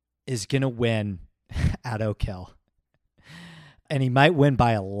is going to win at Oak Hill. And he might win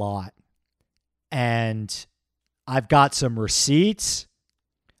by a lot. And I've got some receipts.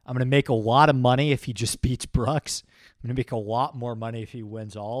 I'm going to make a lot of money if he just beats Brooks. I'm going to make a lot more money if he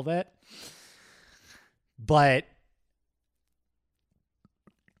wins all of it. But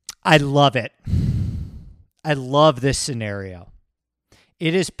I love it. I love this scenario.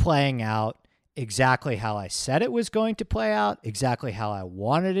 It is playing out exactly how I said it was going to play out, exactly how I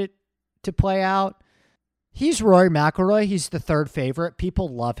wanted it to play out. He's Rory McIlroy. He's the third favorite. People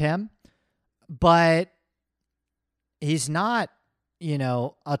love him. But he's not, you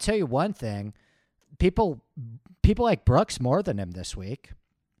know, I'll tell you one thing. People like Brooks more than him this week.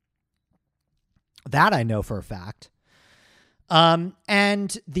 That I know for a fact.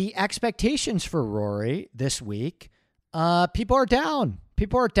 And the expectations for Rory this week, people are down.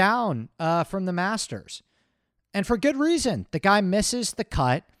 People are down from the Masters. And for good reason. The guy misses the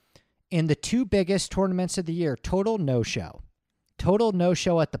cut in the two biggest tournaments of the year. Total no-show. Total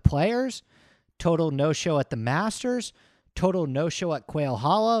no-show at the Players. Total no-show at the Masters. Total no-show at Quail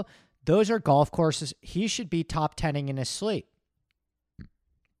Hollow. Those are golf courses he should be top 10ing in his sleep.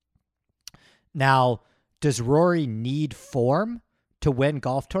 Now, does Rory need form to win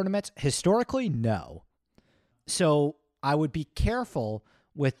golf tournaments? Historically, no. So I would be careful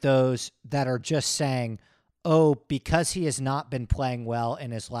with those that are just saying, oh, because he has not been playing well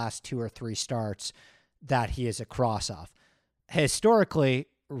in his last 2 or 3 starts, that he is a cross-off. Historically,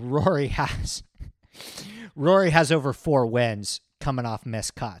 Rory has over 4 wins coming off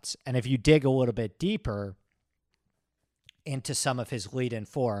missed cuts. And if you dig a little bit deeper into some of his lead-in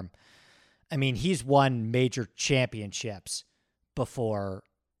form, I mean, he's won major championships before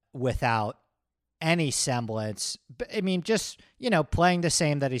without any semblance. I mean, just, you know, playing the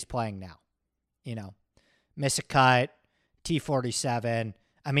same that he's playing now. You know, miss a cut, T47.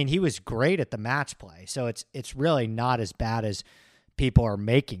 I mean, he was great at the match play. So it's really not as bad as people are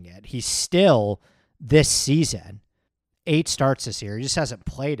making it. He's still, this season, 8 starts this year. He just hasn't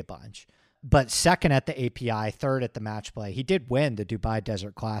played a bunch. But second at the API, third at the match play. He did win the Dubai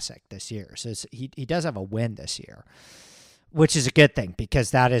Desert Classic this year. So he does have a win this year, which is a good thing because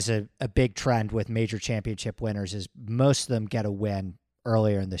that is a big trend with major championship winners is most of them get a win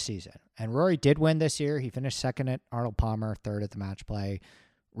earlier in the season. And Rory did win this year. He finished second at Arnold Palmer, third at the match play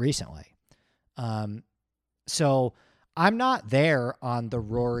recently. So I'm not there on the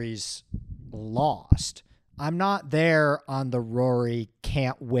Rory's lost. I'm not there on the Rory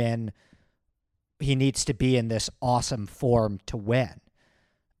can't win. He needs to be in this awesome form to win.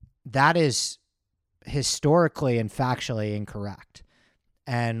 That is historically and factually incorrect.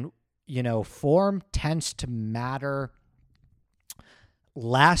 And, you know, form tends to matter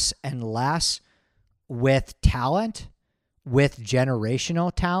less and less with talent, with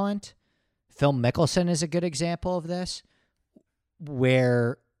generational talent. Phil Mickelson is a good example of this,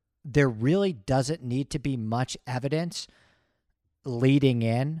 where there really doesn't need to be much evidence leading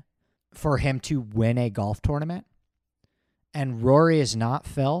in for him to win a golf tournament. And Rory is not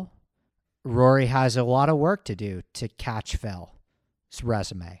Phil. Rory has a lot of work to do to catch Phil's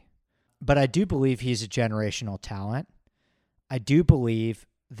resume. But I do believe he's a generational talent. I do believe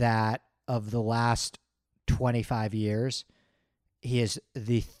that of the last 25 years, he is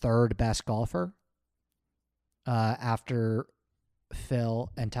the third best golfer after Phil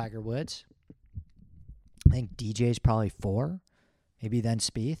and Tiger Woods. I think DJ's probably 4, maybe then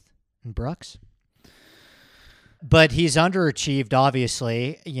Spieth and Brooks. But he's underachieved,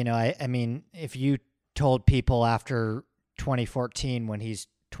 obviously. You know, I mean, if you told people after 2014 when he's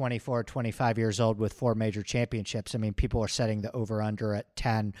 24, 25 years old with 4 major championships, I mean, people are setting the over-under at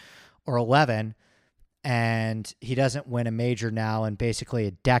 10 or 11, and he doesn't win a major now in basically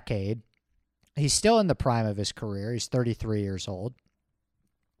a decade. He's still in the prime of his career. He's 33 years old.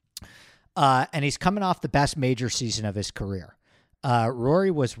 And he's coming off the best major season of his career.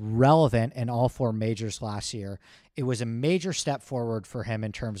 Rory was relevant in all 4 majors last year. It was a major step forward for him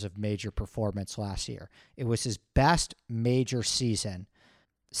in terms of major performance last year. It was his best major season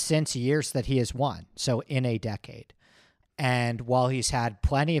since years that he has won, so in a decade. And while he's had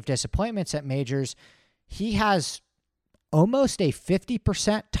plenty of disappointments at majors, he has almost a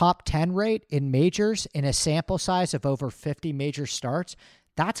 50% top 10 rate in majors in a sample size of over 50 major starts.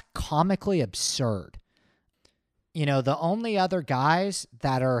 That's comically absurd. You know, the only other guys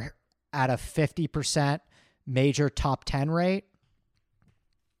that are at a 50% major top 10 rate,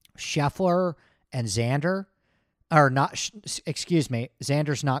 Scheffler and Xander, or not,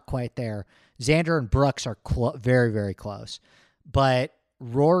 Xander's not quite there. Xander and Brooks are very, very close. But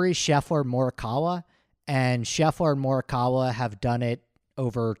Rory, Scheffler, Morikawa, and Scheffler and Morikawa have done it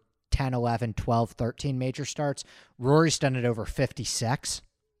over 10, 11, 12, 13 major starts. Rory's done it over 56.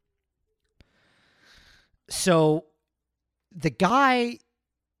 So the guy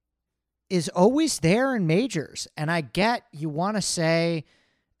is always there in majors. And I get you want to say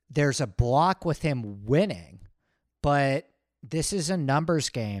there's a block with him winning, but this is a numbers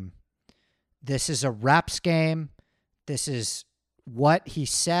game. This is a reps game. This is what he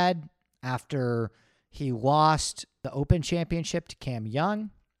said after he lost the Open Championship to Cam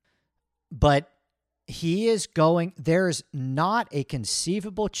Young. But he is going, there's not a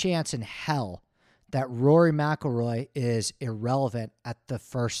conceivable chance in hell that Rory McIlroy is irrelevant at the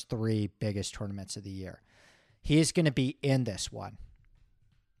first 3 biggest tournaments of the year. He is going to be in this one.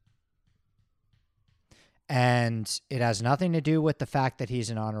 And it has nothing to do with the fact that he's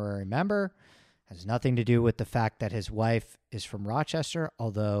an honorary member. It has nothing to do with the fact that his wife is from Rochester,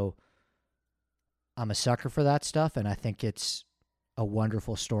 although I'm a sucker for that stuff, and I think it's a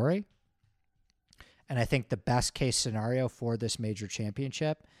wonderful story. And I think the best case scenario for this major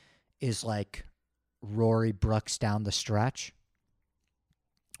championship is like Rory Brooks down the stretch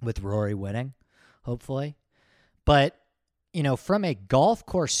with Rory winning, hopefully. But, you know, from a golf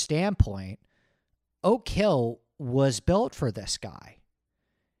course standpoint, Oak Hill was built for this guy.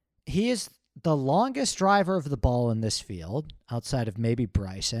 He is the longest driver of the ball in this field, outside of maybe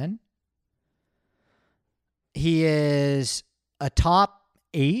Bryson. He is a top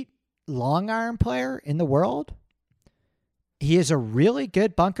 8 long iron player in the world. He is a really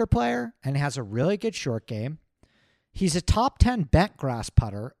good bunker player and has a really good short game. He's a top 10 bent grass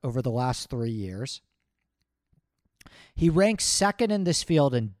putter over the last 3 years. He ranks second in this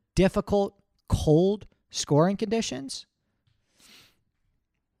field in difficult, cold scoring conditions.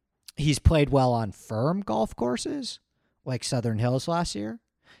 He's played well on firm golf courses like Southern Hills last year.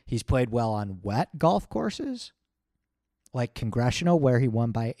 He's played well on wet golf courses like Congressional, where he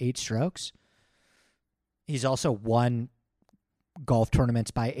won by 8 strokes. He's also won golf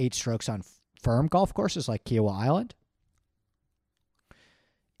tournaments by 8 strokes on firm golf courses like Kiowa Island.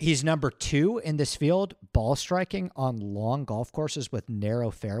 He's number 2 in this field, ball striking on long golf courses with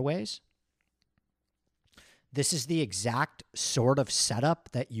narrow fairways. This is the exact sort of setup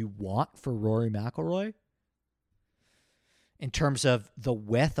that you want for Rory McIlroy in terms of the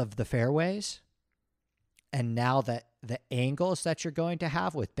width of the fairways. And now that the angles that you're going to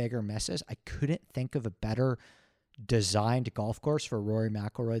have with bigger misses, I couldn't think of a better designed golf course for Rory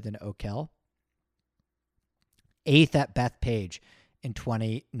McIlroy than Oak Hill. 8th at Bethpage in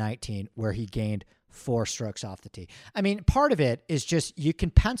 2019, where he gained 4 strokes off the tee. I mean, part of it is just you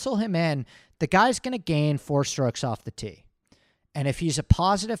can pencil him in. The guy's going to gain 4 strokes off the tee. And if he's a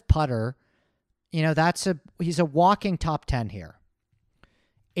positive putter, you know, he's a walking top 10 here.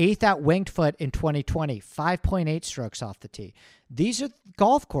 8th at Winged Foot in 2020, 5.8 strokes off the tee. These are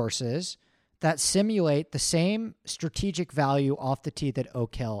golf courses that simulate the same strategic value off the tee that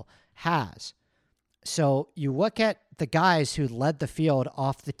Oak Hill has. So you look at the guys who led the field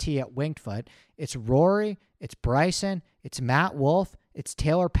off the tee at Winged Foot. It's Rory, it's Bryson, it's Matt Wolff, it's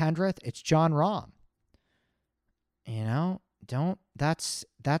Taylor Pendrith, it's John Rahm. You know, those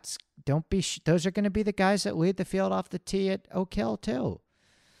are going to be the guys that lead the field off the tee at Oak Hill too.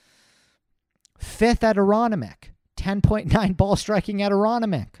 5th at Aronimink, 10.9 ball striking at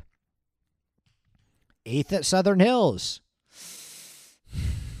Aronimink. 8th at Southern Hills,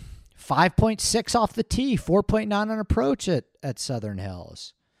 5.6 off the tee, 4.9 on approach at Southern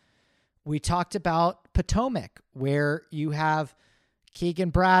Hills. We talked about Potomac, where you have Keegan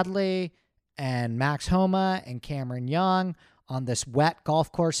Bradley and Max Homa and Cameron Young on this wet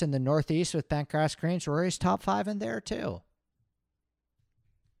golf course in the Northeast with bent grass greens. Rory's top 5 in there too.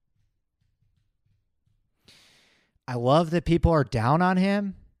 I love that people are down on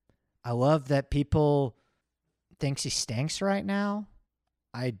him. I love that people thinks he stinks right now.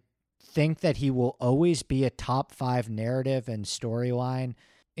 I think that he will always be a top 5 narrative and storyline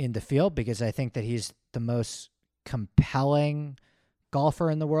in the field because I think that he's the most compelling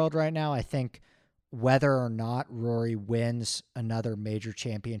golfer in the world right now. I think whether or not Rory wins another major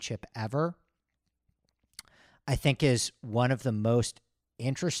championship ever, I think is one of the most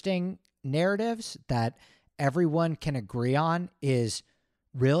interesting narratives that everyone can agree on is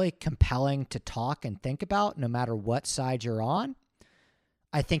really compelling to talk and think about no matter what side you're on.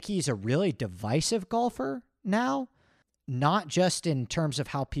 I think he's a really divisive golfer now, not just in terms of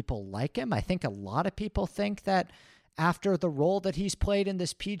how people like him. I think a lot of people think that after the role that he's played in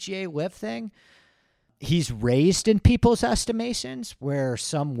this PGA Live thing, he's raised in people's estimations where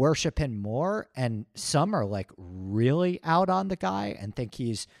some worship him more and some are like really out on the guy and think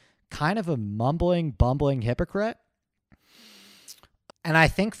he's kind of a mumbling, bumbling hypocrite. And I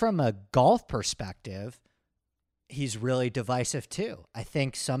think from a golf perspective, he's really divisive too. I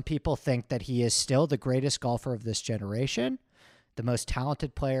think some people think that he is still the greatest golfer of this generation, the most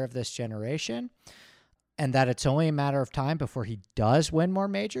talented player of this generation, and that it's only a matter of time before he does win more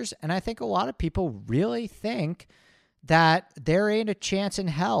majors. And I think a lot of people really think that there ain't a chance in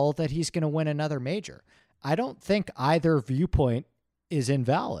hell that he's going to win another major. I don't think either viewpoint is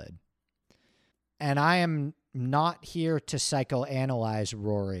invalid. And I am not here to psychoanalyze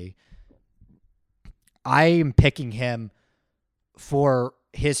Rory. I am picking him for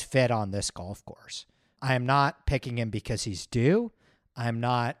his fit on this golf course. I am not picking him because he's due. I'm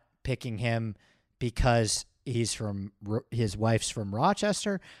not picking him because his wife's from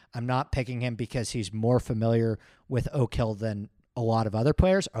Rochester. I'm not picking him because he's more familiar with Oak Hill than a lot of other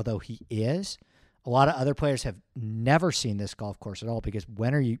players, although he is. A lot of other players have never seen this golf course at all because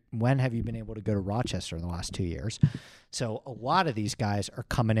when have you been able to go to Rochester in the last 2 years? So a lot of these guys are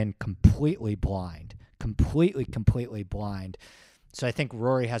coming in completely blind. So I think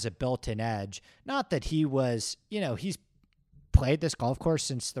Rory has a built-in edge. Not that he was, he's played this golf course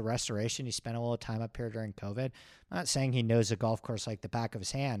since the restoration. He spent a little time up here during COVID. I'm not saying he knows the golf course like the back of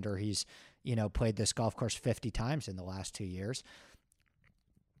his hand or he's, played this golf course 50 times in the last 2 years.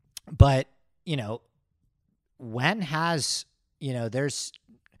 But, there's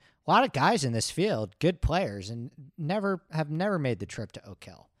a lot of guys in this field, good players, and have never made the trip to Oak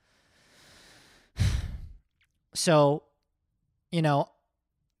Hill. So,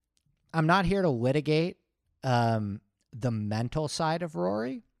 I'm not here to litigate the mental side of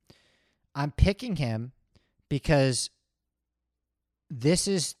Rory. I'm picking him because this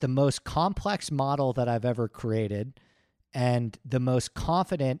is the most complex model that I've ever created and the most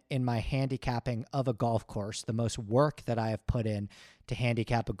confident in my handicapping of a golf course, the most work that I have put in to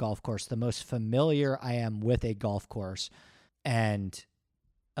handicap a golf course, the most familiar I am with a golf course. And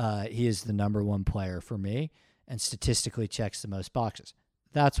he is the number one player for me and statistically checks the most boxes.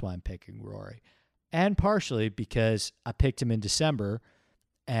 That's why I'm picking Rory. And partially because I picked him in December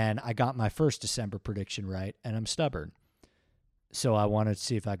and I got my first December prediction right and I'm stubborn. So I wanted to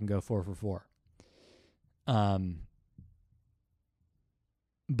see if I can go 4 for 4.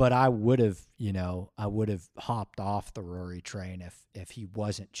 But I would have hopped off the Rory train if he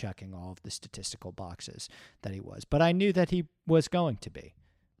wasn't checking all of the statistical boxes that he was. But I knew that he was going to be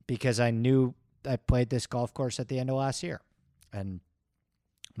because I knew I played this golf course at the end of last year. And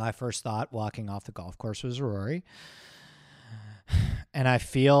my first thought walking off the golf course was Rory. And I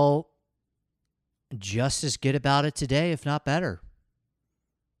feel just as good about it today, if not better.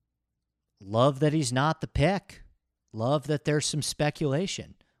 Love that he's not the pick. Love that there's some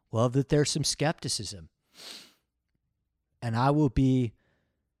speculation. Love that there's some skepticism. And I will be,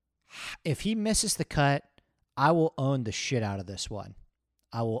 if he misses the cut, I will own the shit out of this one.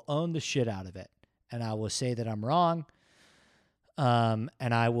 I will own the shit out of it. And I will say that I'm wrong. And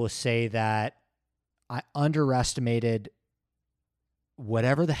I will say that I underestimated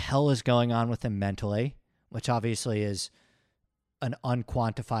whatever the hell is going on with him mentally, which obviously is an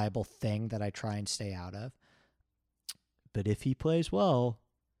unquantifiable thing that I try and stay out of. But if he plays well,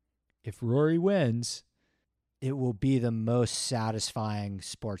 if Rory wins, it will be the most satisfying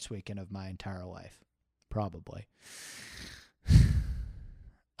sports weekend of my entire life. Probably.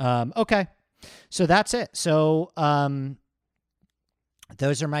 Okay. So that's it. So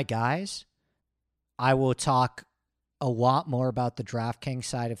those are my guys. I will talk a lot more about the DraftKings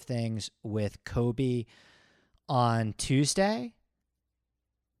side of things with Kobe on Tuesday.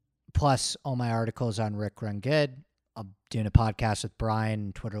 Plus all my articles on Rick Run Good. I'm doing a podcast with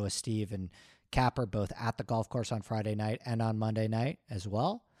Brian, Twitter with Steve, and Capper, both at the golf course on Friday night and on Monday night as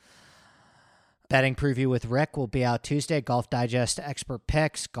well. Betting preview with Rick will be out Tuesday. Golf Digest expert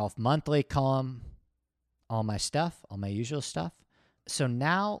picks, Golf Monthly column, all my stuff, all my usual stuff. So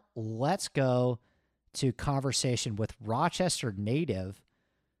now let's go to conversation with Rochester native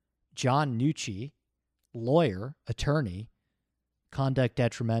John Nucci, lawyer, attorney, conduct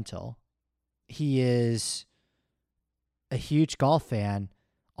detrimental. He is a huge golf fan,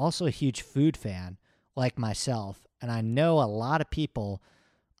 also a huge food fan like myself. And I know a lot of people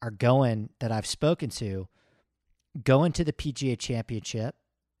are that I've spoken to, going to the PGA Championship,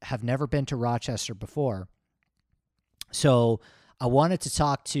 have never been to Rochester before. So I wanted to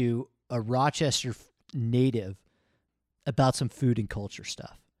talk to a Rochester native about some food and culture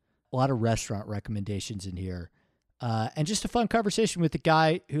stuff. A lot of restaurant recommendations in here. And just a fun conversation with a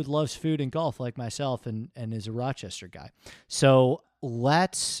guy who loves food and golf like myself and is a Rochester guy. So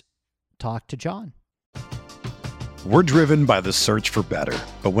let's talk to John. We're driven by the search for better.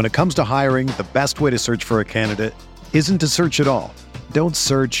 But when it comes to hiring, the best way to search for a candidate isn't to search at all. Don't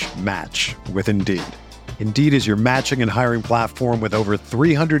search, match with Indeed. Indeed is your matching and hiring platform with over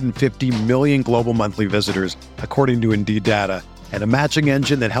 350 million global monthly visitors, according to Indeed data, and a matching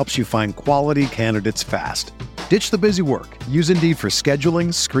engine that helps you find quality candidates fast. Ditch the busy work. Use Indeed for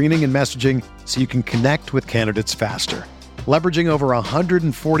scheduling, screening, and messaging so you can connect with candidates faster. Leveraging over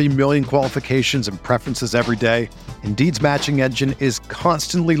 140 million qualifications and preferences every day, Indeed's matching engine is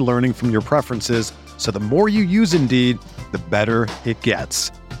constantly learning from your preferences, so the more you use Indeed, the better it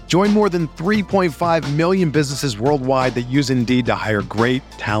gets. Join more than 3.5 million businesses worldwide that use Indeed to hire great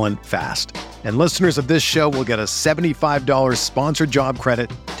talent fast. And listeners of this show will get a $75 sponsored job credit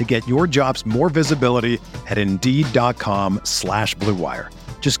to get your jobs more visibility at Indeed.com/Blue Wire.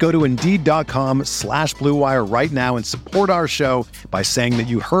 Just go to Indeed.com/Blue Wire right now and support our show by saying that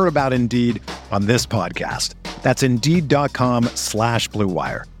you heard about Indeed on this podcast. That's Indeed.com/Blue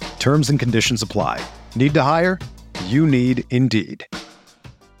Wire. Terms and conditions apply. Need to hire? You need Indeed.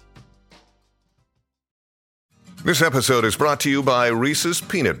 This episode is brought to you by Reese's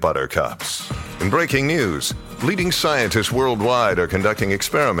Peanut Butter Cups. In breaking news, leading scientists worldwide are conducting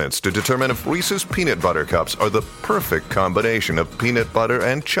experiments to determine if Reese's Peanut Butter Cups are the perfect combination of peanut butter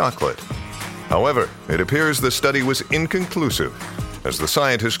and chocolate. However, it appears the study was inconclusive, as the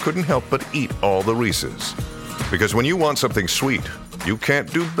scientists couldn't help but eat all the Reese's. Because when you want something sweet, you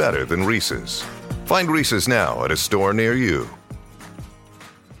can't do better than Reese's. Find Reese's now at a store near you.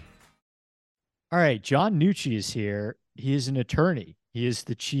 All right, John Nucci is here. He is an attorney. He is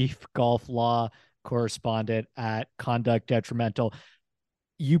the chief golf law correspondent at Conduct Detrimental.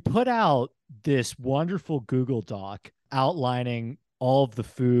 You put out this wonderful Google Doc outlining all of the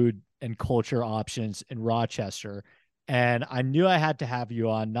food and culture options in Rochester. And I knew I had to have you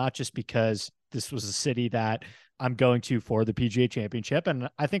on, not just because this was a city that I'm going to for the PGA Championship. And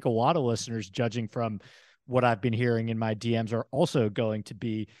I think a lot of listeners, judging from what I've been hearing in my DMs, are also going to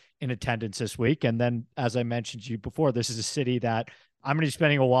be in attendance this week. And then, as I mentioned to you before, this is a city that I'm going to be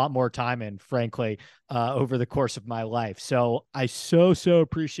spending a lot more time in, frankly, over the course of my life. So I so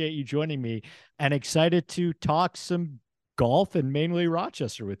appreciate you joining me and excited to talk some golf and mainly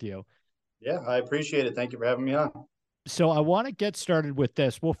Rochester with you. Yeah, I appreciate it. Thank you for having me on. So I want to get started with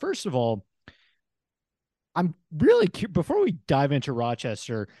this. Well, first of all, I'm really curious, before we dive into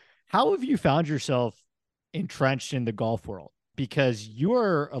Rochester, how have you found yourself entrenched in the golf world? Because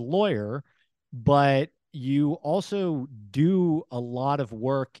you're a lawyer, but you also do a lot of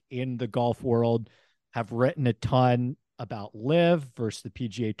work in the golf world, have written a ton about LIV versus the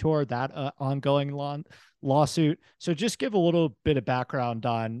PGA Tour, that ongoing lawsuit. So just give a little bit of background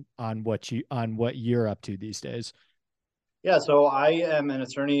on what you're up to these days. Yeah, so I am an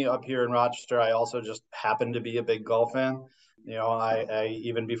attorney up here in Rochester. I also just happen to be a big golf fan. You know, I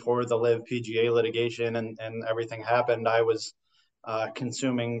even before the LIV PGA litigation and everything happened, I was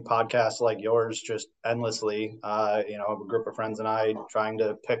consuming podcasts like yours just endlessly. You know, a group of friends and I trying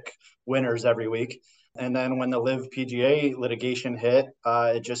to pick winners every week. And then when the LIV PGA litigation hit,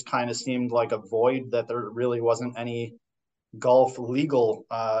 it just kind of seemed like a void, that there really wasn't any golf legal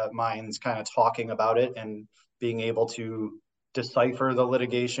minds kind of talking about it and being able to decipher the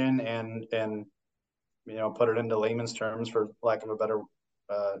litigation and put it into layman's terms, for lack of a better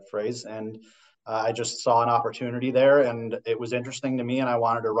phrase. And I just saw an opportunity there, and it was interesting to me, and I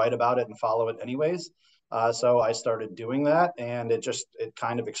wanted to write about it and follow it anyways. So I started doing that, and it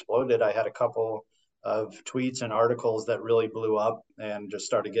kind of exploded. I had a couple of tweets and articles that really blew up, and just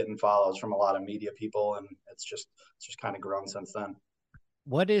started getting follows from a lot of media people, and it's just kind of grown since then.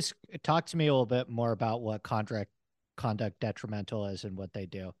 Talk to me a little bit more about what conduct detrimental is and what they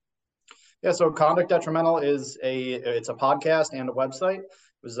do. Yeah, so Conduct Detrimental it's a podcast and a website. It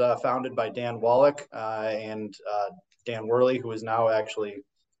was founded by Dan Wallach and Dan Worley, who is now actually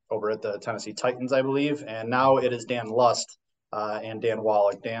over at the Tennessee Titans, I believe. And now it is Dan Lust and Dan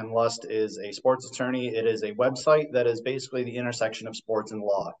Wallach. Dan Lust is a sports attorney. It is a website that is basically the intersection of sports and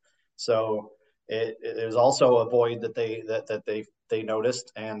law. So it is also a void that they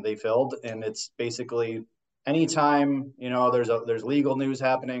noticed and they filled, and it's basically anytime there's legal news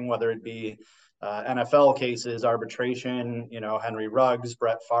happening, whether it be NFL cases, arbitration, Henry Ruggs,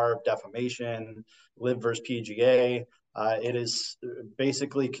 Brett Favre, defamation, Live versus PGA. It is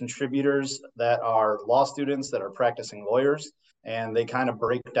basically contributors that are law students that are practicing lawyers, and they kind of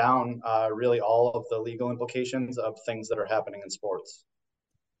break down really all of the legal implications of things that are happening in sports.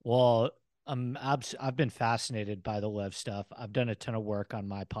 Well, I've been fascinated by the live stuff. I've done a ton of work on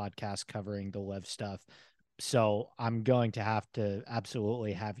my podcast covering the live stuff. So I'm going to have to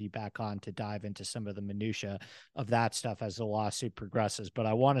absolutely have you back on to dive into some of the minutia of that stuff as the lawsuit progresses. But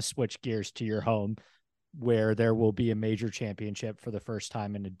I want to switch gears to your home, where there will be a major championship for the first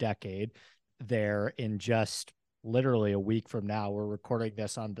time in a decade there in just literally a week from now. We're recording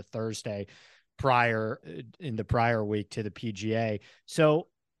this on the Thursday prior week to the PGA. So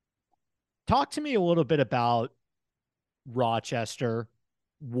talk to me a little bit about Rochester,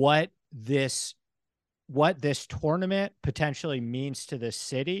 what this tournament potentially means to the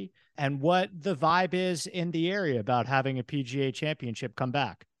city, and what the vibe is in the area about having a PGA championship come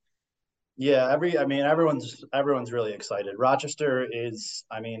back. Yeah, everyone's really excited. Rochester is,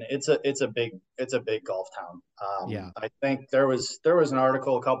 it's a big golf town. Yeah. I think there was an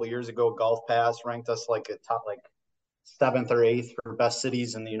article a couple of years ago. Golf Pass ranked us like a top 7th or 8th for best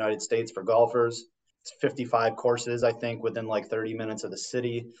cities in the United States for golfers. It's 55 courses, I think, within 30 minutes of the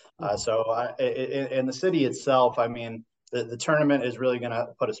city. In the city itself, the tournament is really going to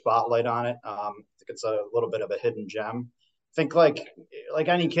put a spotlight on it. I think it's a little bit of a hidden gem. I think like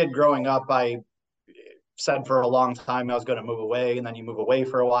any kid growing up, I said for a long time I was going to move away, and then you move away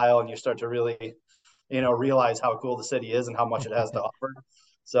for a while and you start to really, realize how cool the city is and how much it has to offer.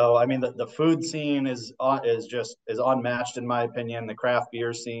 So, the food scene is unmatched in my opinion. The craft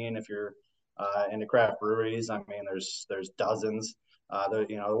beer scene, if you're into craft breweries, there's dozens.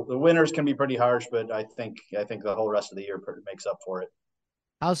 The winters can be pretty harsh, but I think the whole rest of the year makes up for it.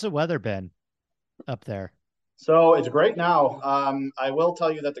 How's the weather been up there? So it's great now. I will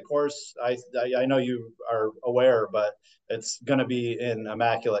tell you that the course, I know you are aware, but it's going to be in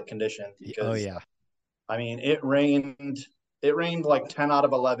immaculate condition because, oh yeah, it rained 10 out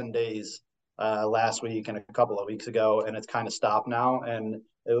of 11 days last week and a couple of weeks ago, and it's kind of stopped now. And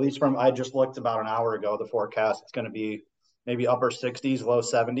at least I just looked about an hour ago, the forecast, it's going to be maybe upper 60s, low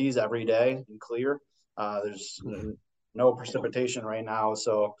 70s every day and clear. There's no precipitation right now,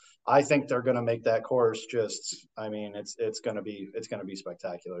 so I think they're going to make that course it's going to be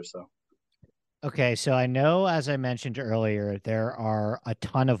spectacular. So okay, so I know, as I mentioned earlier, there are a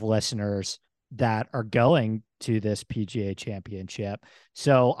ton of listeners that are going to this PGA championship.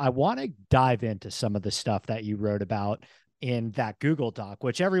 So I want to dive into some of the stuff that you wrote about in that Google Doc,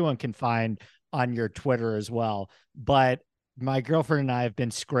 which everyone can find on your Twitter as well. But my girlfriend and I have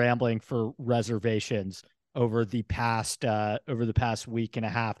been scrambling for reservations over the past week and a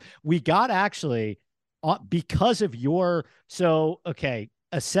half. We got actually because of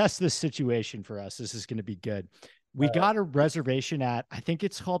assess this situation for us. This is going to be good. We got a reservation at, I think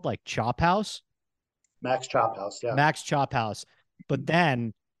it's called Chop House. Max Chop House, yeah. Max Chop House. But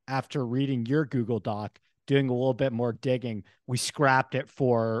then after reading your Google Doc, doing a little bit more digging, we scrapped it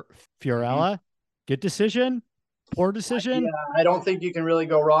for Fiorella. Good decision? Poor decision? Yeah, I don't think you can really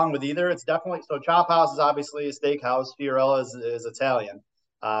go wrong with either. It's definitely, so Chop House is obviously a steakhouse. Fiorella is Italian.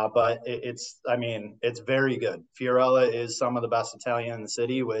 But it's very good. Fiorella is some of the best Italian in the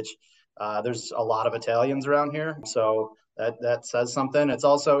city, which there's a lot of Italians around here. So that says something. It's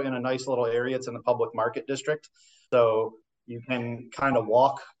also in a nice little area. It's in the public market district. So you can kind of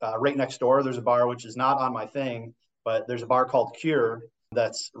walk right next door. There's a bar, which is not on my thing, but there's a bar called Cure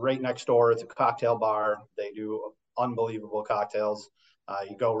that's right next door. It's a cocktail bar. They do unbelievable cocktails.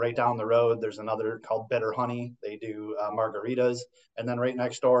 You go right down the road. There's another called Bitter Honey. They do margaritas. And then right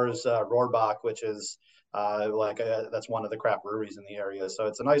next door is Rohrbach, which is that's one of the craft breweries in the area. So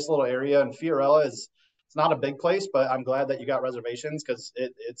it's a nice little area. And Fiorella it's not a big place, but I'm glad that you got reservations because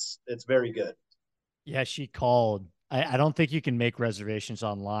it's very good. Yeah, she called. I don't think you can make reservations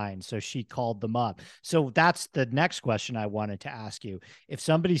online. So she called them up. So that's the next question I wanted to ask you. If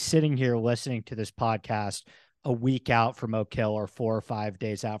somebody's sitting here listening to this podcast a week out from Oak Hill or 4 or 5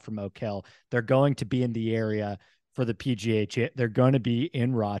 days out from Oak Hill, they're going to be in the area for the PGA. They're going to be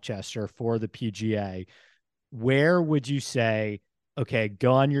in Rochester for the PGA. Where would you say, okay,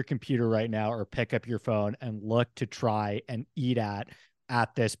 go on your computer right now or pick up your phone and look to try and eat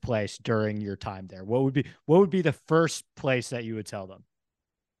at this place during your time there? What would be the first place that you would tell them?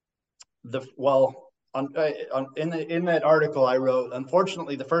 In that article I wrote,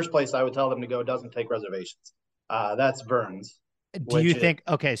 unfortunately, the first place I would tell them to go doesn't take reservations. That's Vern's. Do you think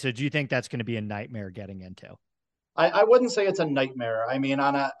do you think that's going to be a nightmare getting into? I wouldn't say it's a nightmare. I mean,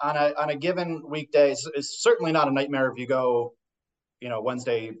 on a given weekday, it's certainly not a nightmare if you go,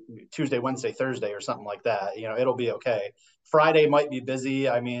 Tuesday, Wednesday, Thursday, or something like that. It'll be okay. Friday might be busy.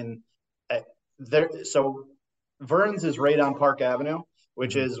 I mean, so Vern's is right on Park Avenue,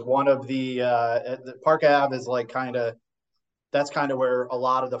 which is one of the Park Ave is like that's kind of where a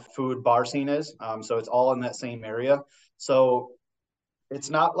lot of the food bar scene is. So it's all in that same area. So it's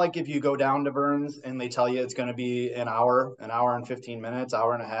not like if you go down to Vern's and they tell you it's going to be an hour and 15 minutes,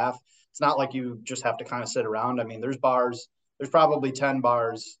 hour and a half. It's not like you just have to kind of sit around. I mean, there's probably 10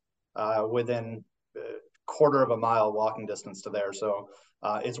 bars within a quarter of a mile walking distance to there. So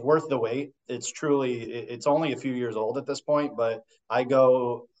it's worth the wait. It's only a few years old at this point, but I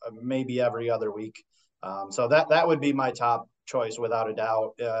go maybe every other week. So that would be my top choice without a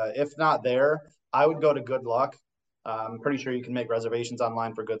doubt. If not there, I would go to Good Luck. I'm pretty sure you can make reservations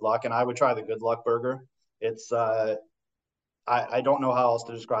online for Good Luck, and I would try the Good Luck burger. It's I don't know how else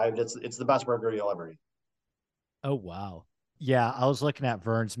to describe it. It's the best burger you'll ever eat. Oh wow. Yeah, I was looking at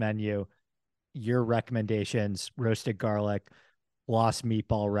Vern's menu. Your recommendations: roasted garlic, lost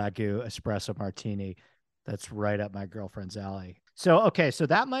meatball ragu, espresso martini. That's right up my girlfriend's alley. So okay, so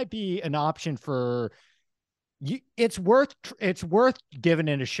that might be an option for you. It's worth giving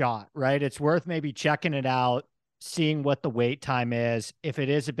it a shot, right? It's worth maybe checking it out, seeing what the wait time is. If it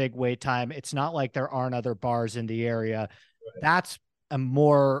is a big wait time, it's not like there aren't other bars in the area. Right. That's a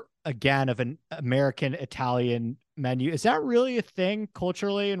more, again, of an American Italian menu. Is that really a thing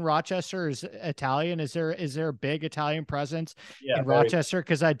culturally in Rochester? Is Italian? Is there a big Italian presence in Rochester?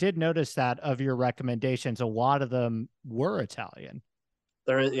 Because I did notice that of your recommendations, a lot of them were Italian.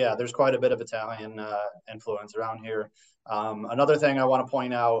 There's quite a bit of Italian influence around here. Another thing I want to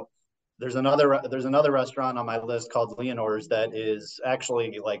point out, there's another restaurant on my list called Leonor's that is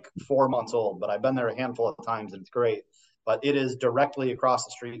actually like 4 months old, but I've been there a handful of times and it's great. But it is directly across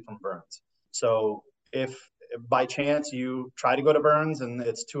the street from Vern's. So if by chance you try to go to Vern's and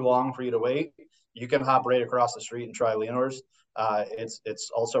it's too long for you to wait, you can hop right across the street and try Leonor's.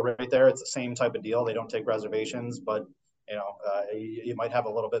 It's also right there. It's the same type of deal. They don't take reservations, but you might have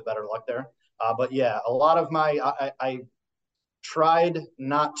a little bit better luck there. But yeah, a lot of I tried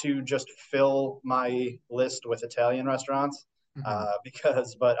not to just fill my list with Italian restaurants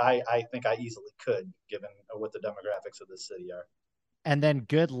but I think I easily could, given what the demographics of this city are. And then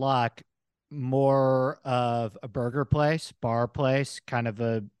Good Luck, more of a burger place, bar place, kind of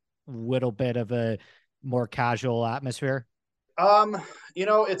a little bit of a more casual atmosphere.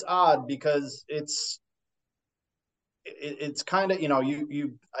 It's odd because it's kind of,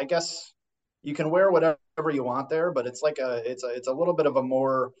 I guess you can wear whatever you want there, but it's like it's a little bit of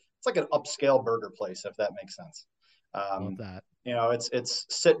it's like an upscale burger place, if that makes sense. Love that. It's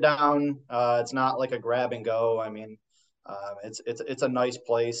sit down. It's not like a grab and go. I mean, it's a nice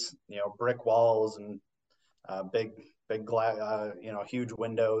place, brick walls and big glass, huge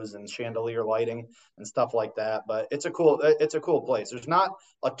windows and chandelier lighting and stuff like that. But it's a cool place. There's not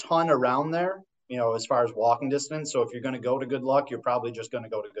a ton around there, as far as walking distance. So if you're going to go to Good Luck, you're probably just going to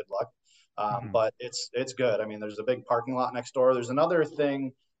go to Good Luck. But it's good. I mean, there's a big parking lot next door. There's another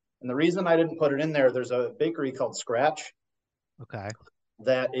thing, and the reason I didn't put it in there, there's a bakery called Scratch. Okay.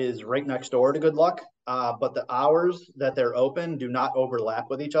 That is right next door to Good Luck. But the hours that they're open do not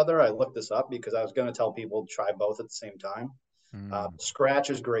overlap with each other. I looked this up because I was going to tell people to try both at the same time. Scratch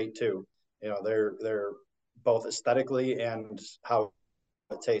is great too. They're both aesthetically and how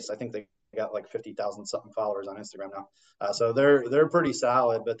it tastes. I think they got like 50,000 something followers on Instagram now. So they're pretty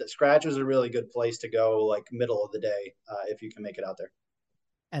solid, but the Scratch is a really good place to go, like middle of the day, if you can make it out there.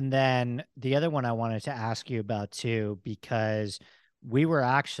 And then the other one I wanted to ask you about too, because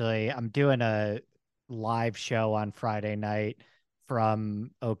I'm doing a live show on Friday night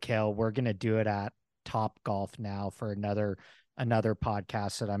from Oak Hill. We're gonna do it at Top Golf now for another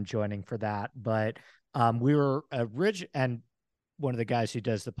podcast that I'm joining for that. But we were and one of the guys who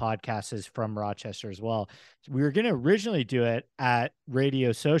does the podcast is from Rochester as well. We were gonna originally do it at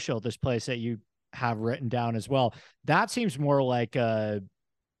Radio Social, this place that you have written down as well. That seems more like a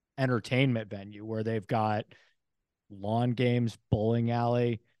entertainment venue where they've got lawn games, bowling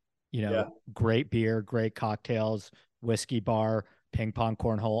alley, Yeah. great beer, great cocktails, whiskey bar, ping pong,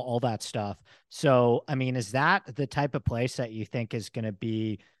 cornhole, all that stuff. So, I mean, is that the type of place that you think is going to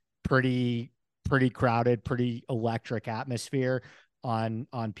be pretty, pretty crowded, pretty electric atmosphere on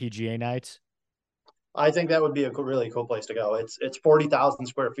PGA nights? I think that would be a really cool place to go. It's 40,000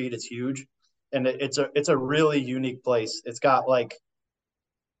 square feet. It's huge, and it's a really unique place. It's got like,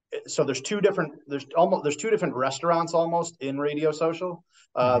 so there's two different restaurants almost in Radio Social.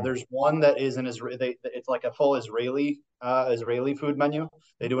 Mhm. There's one that is it's like a full Israeli food menu.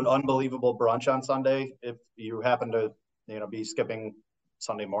 They do an unbelievable brunch on Sunday if you happen to be skipping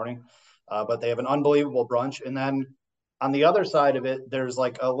Sunday morning, but they have an unbelievable brunch. And then on the other side of it, there's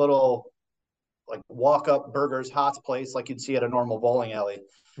like a little like walk up burgers hots place like you'd see at a normal bowling alley,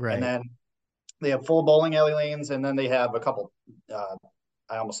 and Right. then they have full bowling alley lanes, and then they have a couple.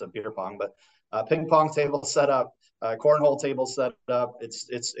 I almost said beer pong, but ping pong table set up, cornhole table set up.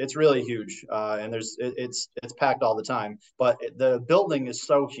 It's really huge, and it's packed all the time. But the building is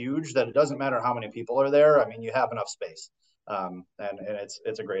so huge that it doesn't matter how many people are there. I mean, you have enough space, and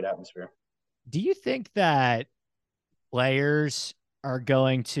it's a great atmosphere. Do you think that players are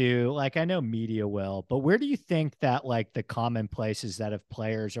going to, like, I know media will, but where do you think that like the common places that if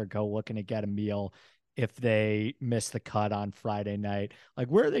players are go looking to get a meal if they miss the cut on Friday night, like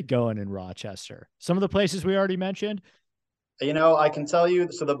where are they going in Rochester? Some of the places we already mentioned. I can tell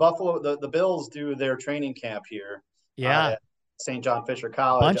you. So the Bills do their training camp here Yeah, at St. John Fisher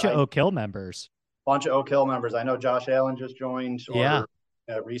College. bunch of Oak Hill members. Bunch of Oak Hill members. I know Josh Allen just joined Yeah,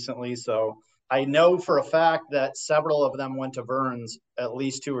 or recently, so I know for a fact that several of them went to Vern's at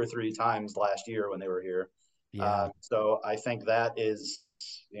least 2 or 3 times last year when they were here. yeah. So I think that is,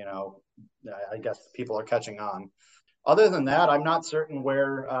 I guess people are catching on. Other than that, I'm not certain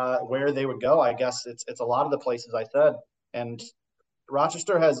where they would go. I guess it's a lot of the places I said, and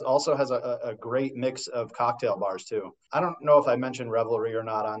Rochester has a great mix of cocktail bars too. I don't know if I mentioned Revelry or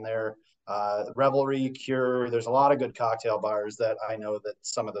not on there. Revelry, Cure. There's a lot of good cocktail bars that I know that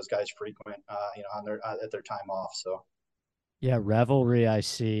some of those guys frequent. On their at their time off. So Yeah, Revelry, I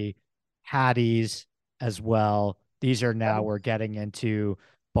see. Hattie's as well. These are now we're getting into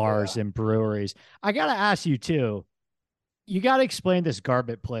bars yeah, and breweries. I gotta ask you too. You gotta explain this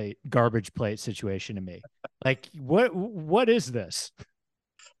garbage plate situation to me. Like, what is this?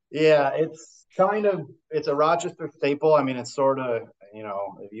 yeah. It's a Rochester staple. I mean, it's sort of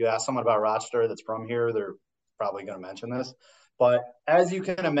if you ask someone about Rochester that's from here, they're probably going to mention this. But as you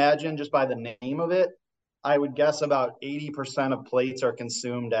can imagine, just by the name of it, I would guess about 80% of plates are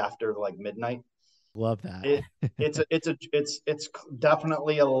consumed after like midnight. Love that. It it's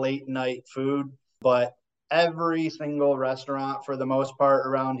definitely a late night food, but every single restaurant for the most part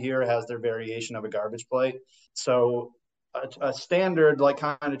around here has their variation of a garbage plate. So a standard, like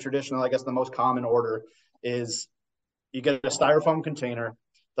kind of traditional, I guess the most common order is you get a styrofoam container.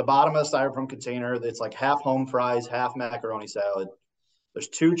 The bottom of the styrofoam container, it's like half home fries, half macaroni salad. There's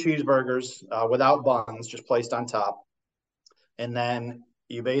 2 cheeseburgers without buns, just placed on top. And then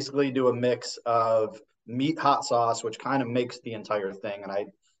you basically do a mix of meat hot sauce, which kind of makes the entire thing. And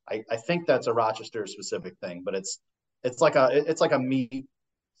I think that's a Rochester specific thing, but it's like a meat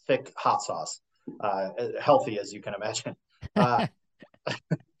thick hot sauce, healthy as you can imagine. Uh,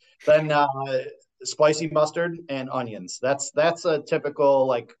 then spicy mustard and onions. That's a typical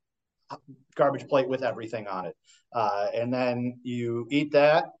like garbage plate with everything on it. And then you eat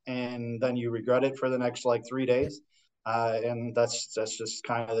that, and then you regret it for the next like 3 days. And that's just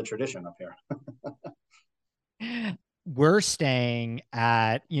kind of the tradition up here. We're staying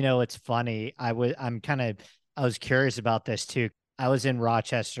at, it's funny. I was curious about this too. I was in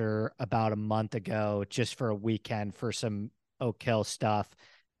Rochester about a month ago just for a weekend for some Oak Hill stuff.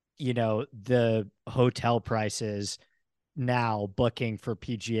 The hotel prices now booking for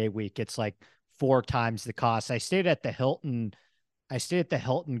PGA week, it's like 4 times the cost. I stayed at the Hilton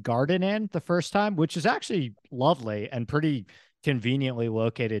Garden Inn the first time, which is actually lovely and pretty conveniently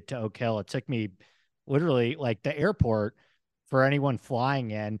located to Oak Hill. It took me literally like the airport for anyone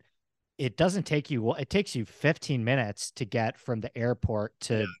flying in. It takes you 15 minutes to get from the airport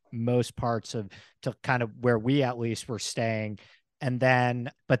to most parts of, to kind of where we at least were staying. And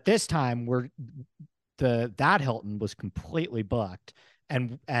then, but this time that Hilton was completely booked.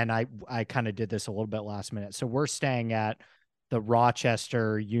 And I kind of did this a little bit last minute. So we're staying at the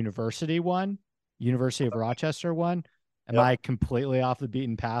Rochester University one, University of Rochester one. Am Yep. I completely off the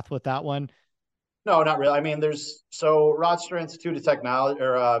beaten path with that one? No, not really. I mean, so Rochester Institute of Technology,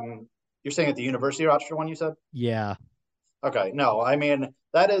 or you're saying at the University of Rochester one, you said? Yeah. Okay. No, I mean,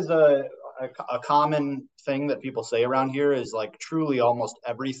 that is a common thing that people say around here is like truly almost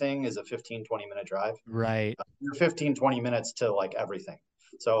everything is a 15, 20-minute drive. Right. You're 15, 20 minutes to like everything.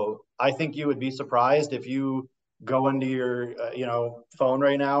 So I think you would be surprised if you go into your phone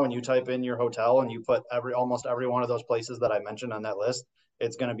right now and you type in your hotel and you put almost every one of those places that I mentioned on that list.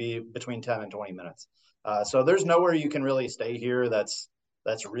 It's going to be between 10 and 20 minutes. So there's nowhere you can really stay here that's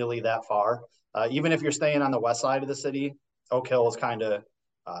really that far. Even if you're staying on the west side of the city, Oak Hill is kind of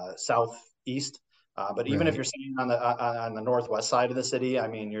southeast. But even if Right. you're staying on the northwest side of the city, I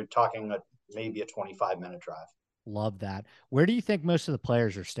mean, you're talking maybe a 25-minute drive. Love that. Where do you think most of the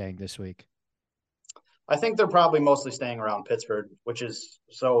players are staying this week? I think they're probably mostly staying around Pittsburgh, which is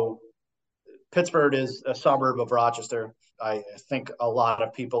so Pittsburgh is a suburb of Rochester. I think a lot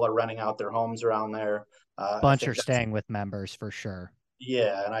of people are renting out their homes around there. I Bunch are think that's staying with members for sure.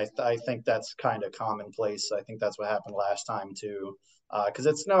 Yeah, and I think that's kind of commonplace. I think that's what happened last time too, because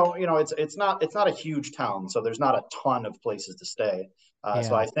it's not a huge town, so there's not a ton of places to stay.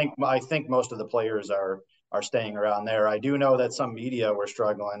 So Yeah, I think most of the players are staying around there. I do know that some media were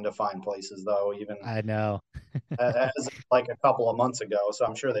struggling to find places though, even I know. as like a couple of months ago. So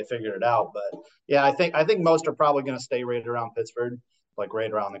I'm sure they figured it out. But yeah, I think most are probably going to stay right around Pittsburgh, like right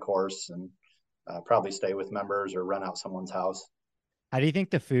around the course, and probably stay with members or rent out someone's house. How do you think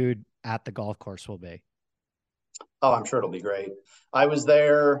the food at the golf course will be? Oh, I'm sure it'll be great. I was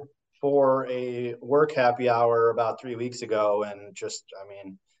there for a work happy hour about 3 weeks ago, and I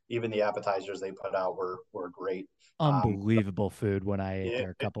mean, even the appetizers they put out were great. Um, Unbelievable food when I ate it, there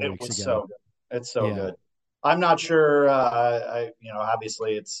a it, couple it weeks was ago. so good. It's so Yeah. good. I'm not sure.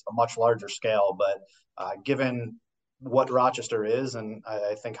 Obviously it's a much larger scale, but given what Rochester is, and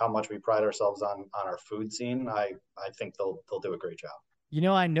I think how much we pride ourselves on our food scene, I think they'll do a great job.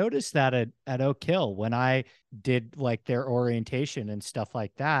 I noticed that at Oak Hill when I did like their orientation and stuff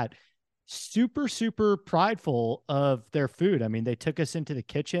like that. Super, super prideful of their food. I mean, they took us into the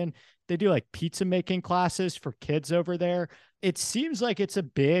kitchen. They do like pizza making classes for kids over there. It seems like it's a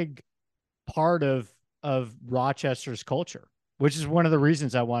big part of Rochester's culture, which is one of the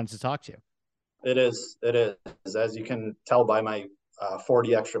reasons I wanted to talk to you. It is. It is. As you can tell by my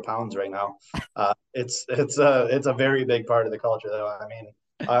 40 extra pounds right now, it's a very big part of the culture, though. I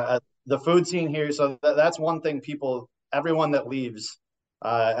mean, the food scene here. So that's one thing. Everyone that leaves,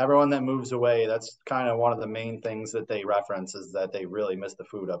 everyone that moves away, that's kind of one of the main things that they reference is that they really miss the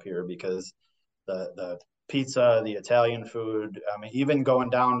food up here because the pizza, the Italian food. I mean, even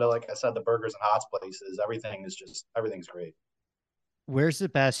going down to like I said, the burgers and hot places, everything's great. Where's the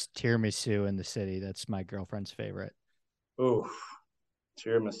best tiramisu in the city? That's my girlfriend's favorite. Ooh,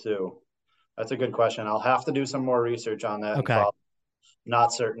 tiramisu. That's a good question. I'll have to do some more research on that and Okay. follow.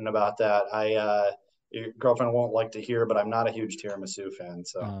 Not certain about that. Your girlfriend won't like to hear, but I'm not a huge tiramisu fan.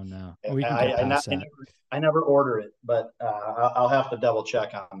 So Oh no. We I, can I, get I, past not, I that. never, I never order it, but I'll have to double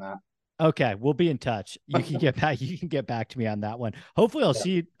check on that. Okay, we'll be in touch. You can get back. You can get back to me on that one. Hopefully,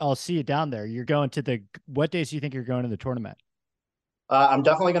 Yeah. I'll see you down there. You're going to the. What days do you think you're going to the tournament? I'm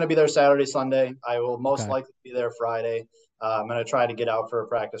definitely going to be there Saturday, Sunday. I will most Okay. likely be there Friday. I'm going to try to get out for a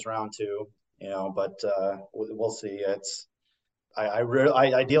practice round too, but we'll see.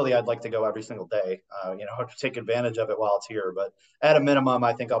 Ideally I'd like to go every single day, to take advantage of it while it's here. But at a minimum,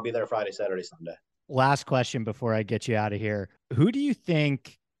 I think I'll be there Friday, Saturday, Sunday. Last question before I get you out of here. Who do you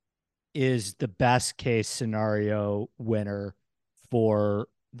think is the best case scenario winner for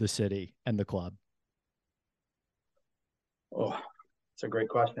the city and the club? Oh, it's a great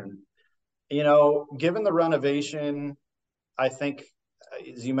question. Given the renovation, I think,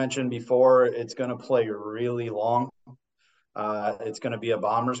 as you mentioned before, it's going to play really long. It's going to be a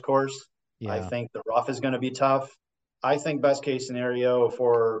bomber's course. I Yeah. think the rough is going to be tough. I think best case scenario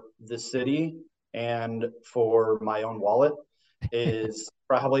for the city and for my own wallet is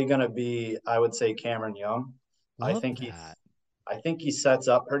probably going to be, I would say, Cameron Young. I Love think that. he sets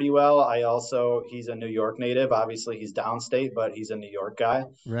up pretty well. He's a New York native. Obviously, he's downstate, but he's a New York guy.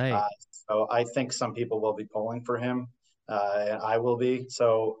 Right. So I think some people will be pulling for him, and I will be.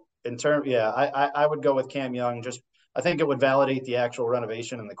 So yeah, I would go with Cam Young. Just I think it would validate the actual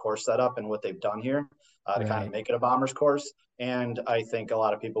renovation and the course setup and what they've done here to kind of Right. make it a bombers course. And I think a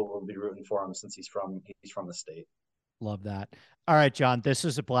lot of people will be rooting for him since he's from the state. Love that. All right, John, this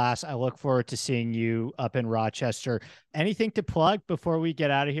was a blast. I look forward to seeing you up in Rochester. Anything to plug before we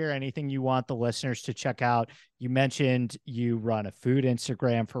get out of here? Anything you want the listeners to check out? You mentioned you run a food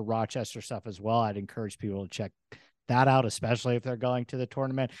Instagram for Rochester stuff as well. I'd encourage people to check that out, especially if they're going to the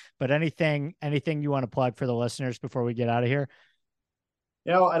tournament. But anything you want to plug for the listeners before we get out of here?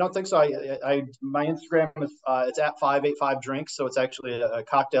 I don't think so. I my Instagram is it's at 585 drinks, so it's actually a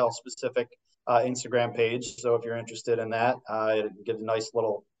cocktail specific Instagram page. So if you're interested in that, get a nice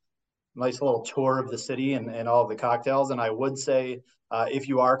little tour of the city and all of the cocktails. And I would say if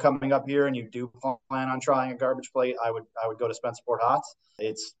you are coming up here and you do plan on trying a garbage plate, I would go to Spencerport Hots.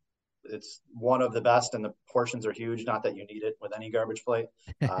 It's one of the best, and the portions are huge. Not that you need it with any garbage plate.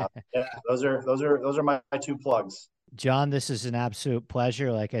 Those are my two plugs. John, this is an absolute pleasure.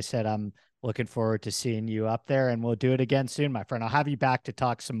 Like I said, I'm looking forward to seeing you up there, and we'll do it again soon, my friend. I'll have you back to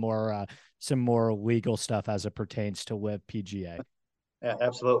talk some more legal stuff as it pertains to LIV PGA. Yeah,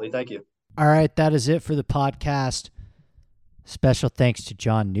 absolutely. Thank you. All right, that is it for the podcast. Special thanks to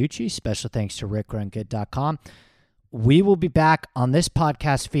John Nucci. Special thanks to RickRunGood.com. We will be back on this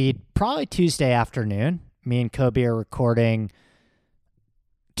podcast feed probably Tuesday afternoon. Me and Kobe are recording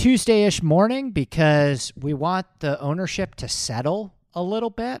Tuesday-ish morning because we want the ownership to settle a little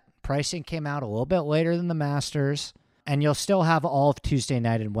bit. Pricing came out a little bit later than the Masters, and you'll still have all of Tuesday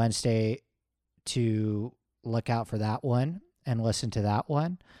night and Wednesday to look out for that one and listen to that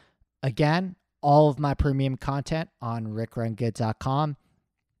one. Again, all of my premium content on rickrungoods.com.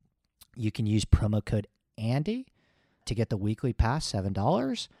 You can use promo code Andy to get the weekly pass,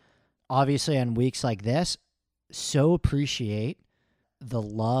 $7. Obviously, on weeks like this, so appreciate the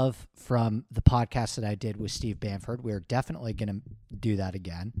love from the podcast that I did with Steve Bamford. We're definitely going to do that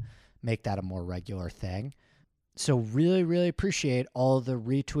again, make that a more regular thing. So really, really appreciate all the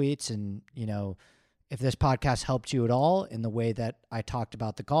retweets. And, if this podcast helped you at all in the way that I talked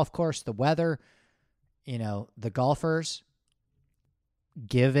about the golf course, the weather, the golfers,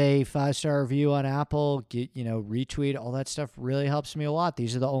 give a 5-star review on Apple, retweet, all that stuff really helps me a lot.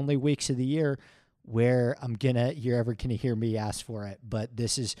 These are the only weeks of the year where you're ever going to hear me ask for it. But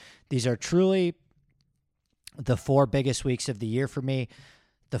these are truly the 4 biggest weeks of the year for me,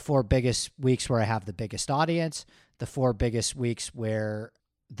 the 4 biggest weeks where I have the biggest audience, the 4 biggest weeks where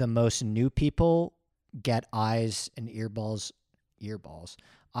the most new people get eyeballs and ears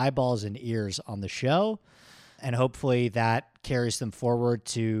on the show. And hopefully that carries them forward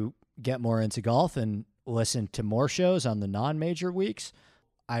to get more into golf and listen to more shows on the non-major weeks.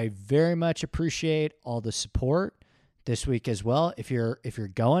 I very much appreciate all the support this week as well. If you're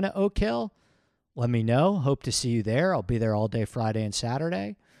going to Oak Hill, let me know. Hope to see you there. I'll be there all day Friday and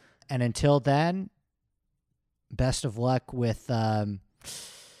Saturday. And until then, best of luck with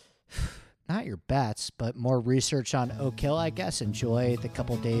not your bets, but more research on Oak Hill, I guess. Enjoy the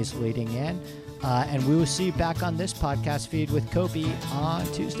couple days leading in. And we will see you back on this podcast feed with Kobe on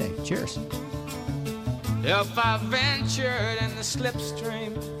Tuesday. Cheers. If I ventured in the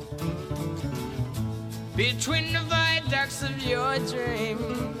slipstream between the viaducts of your dream,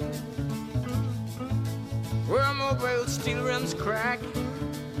 where mobile steel rims crack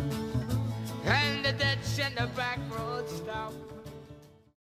and the dead center back road stop.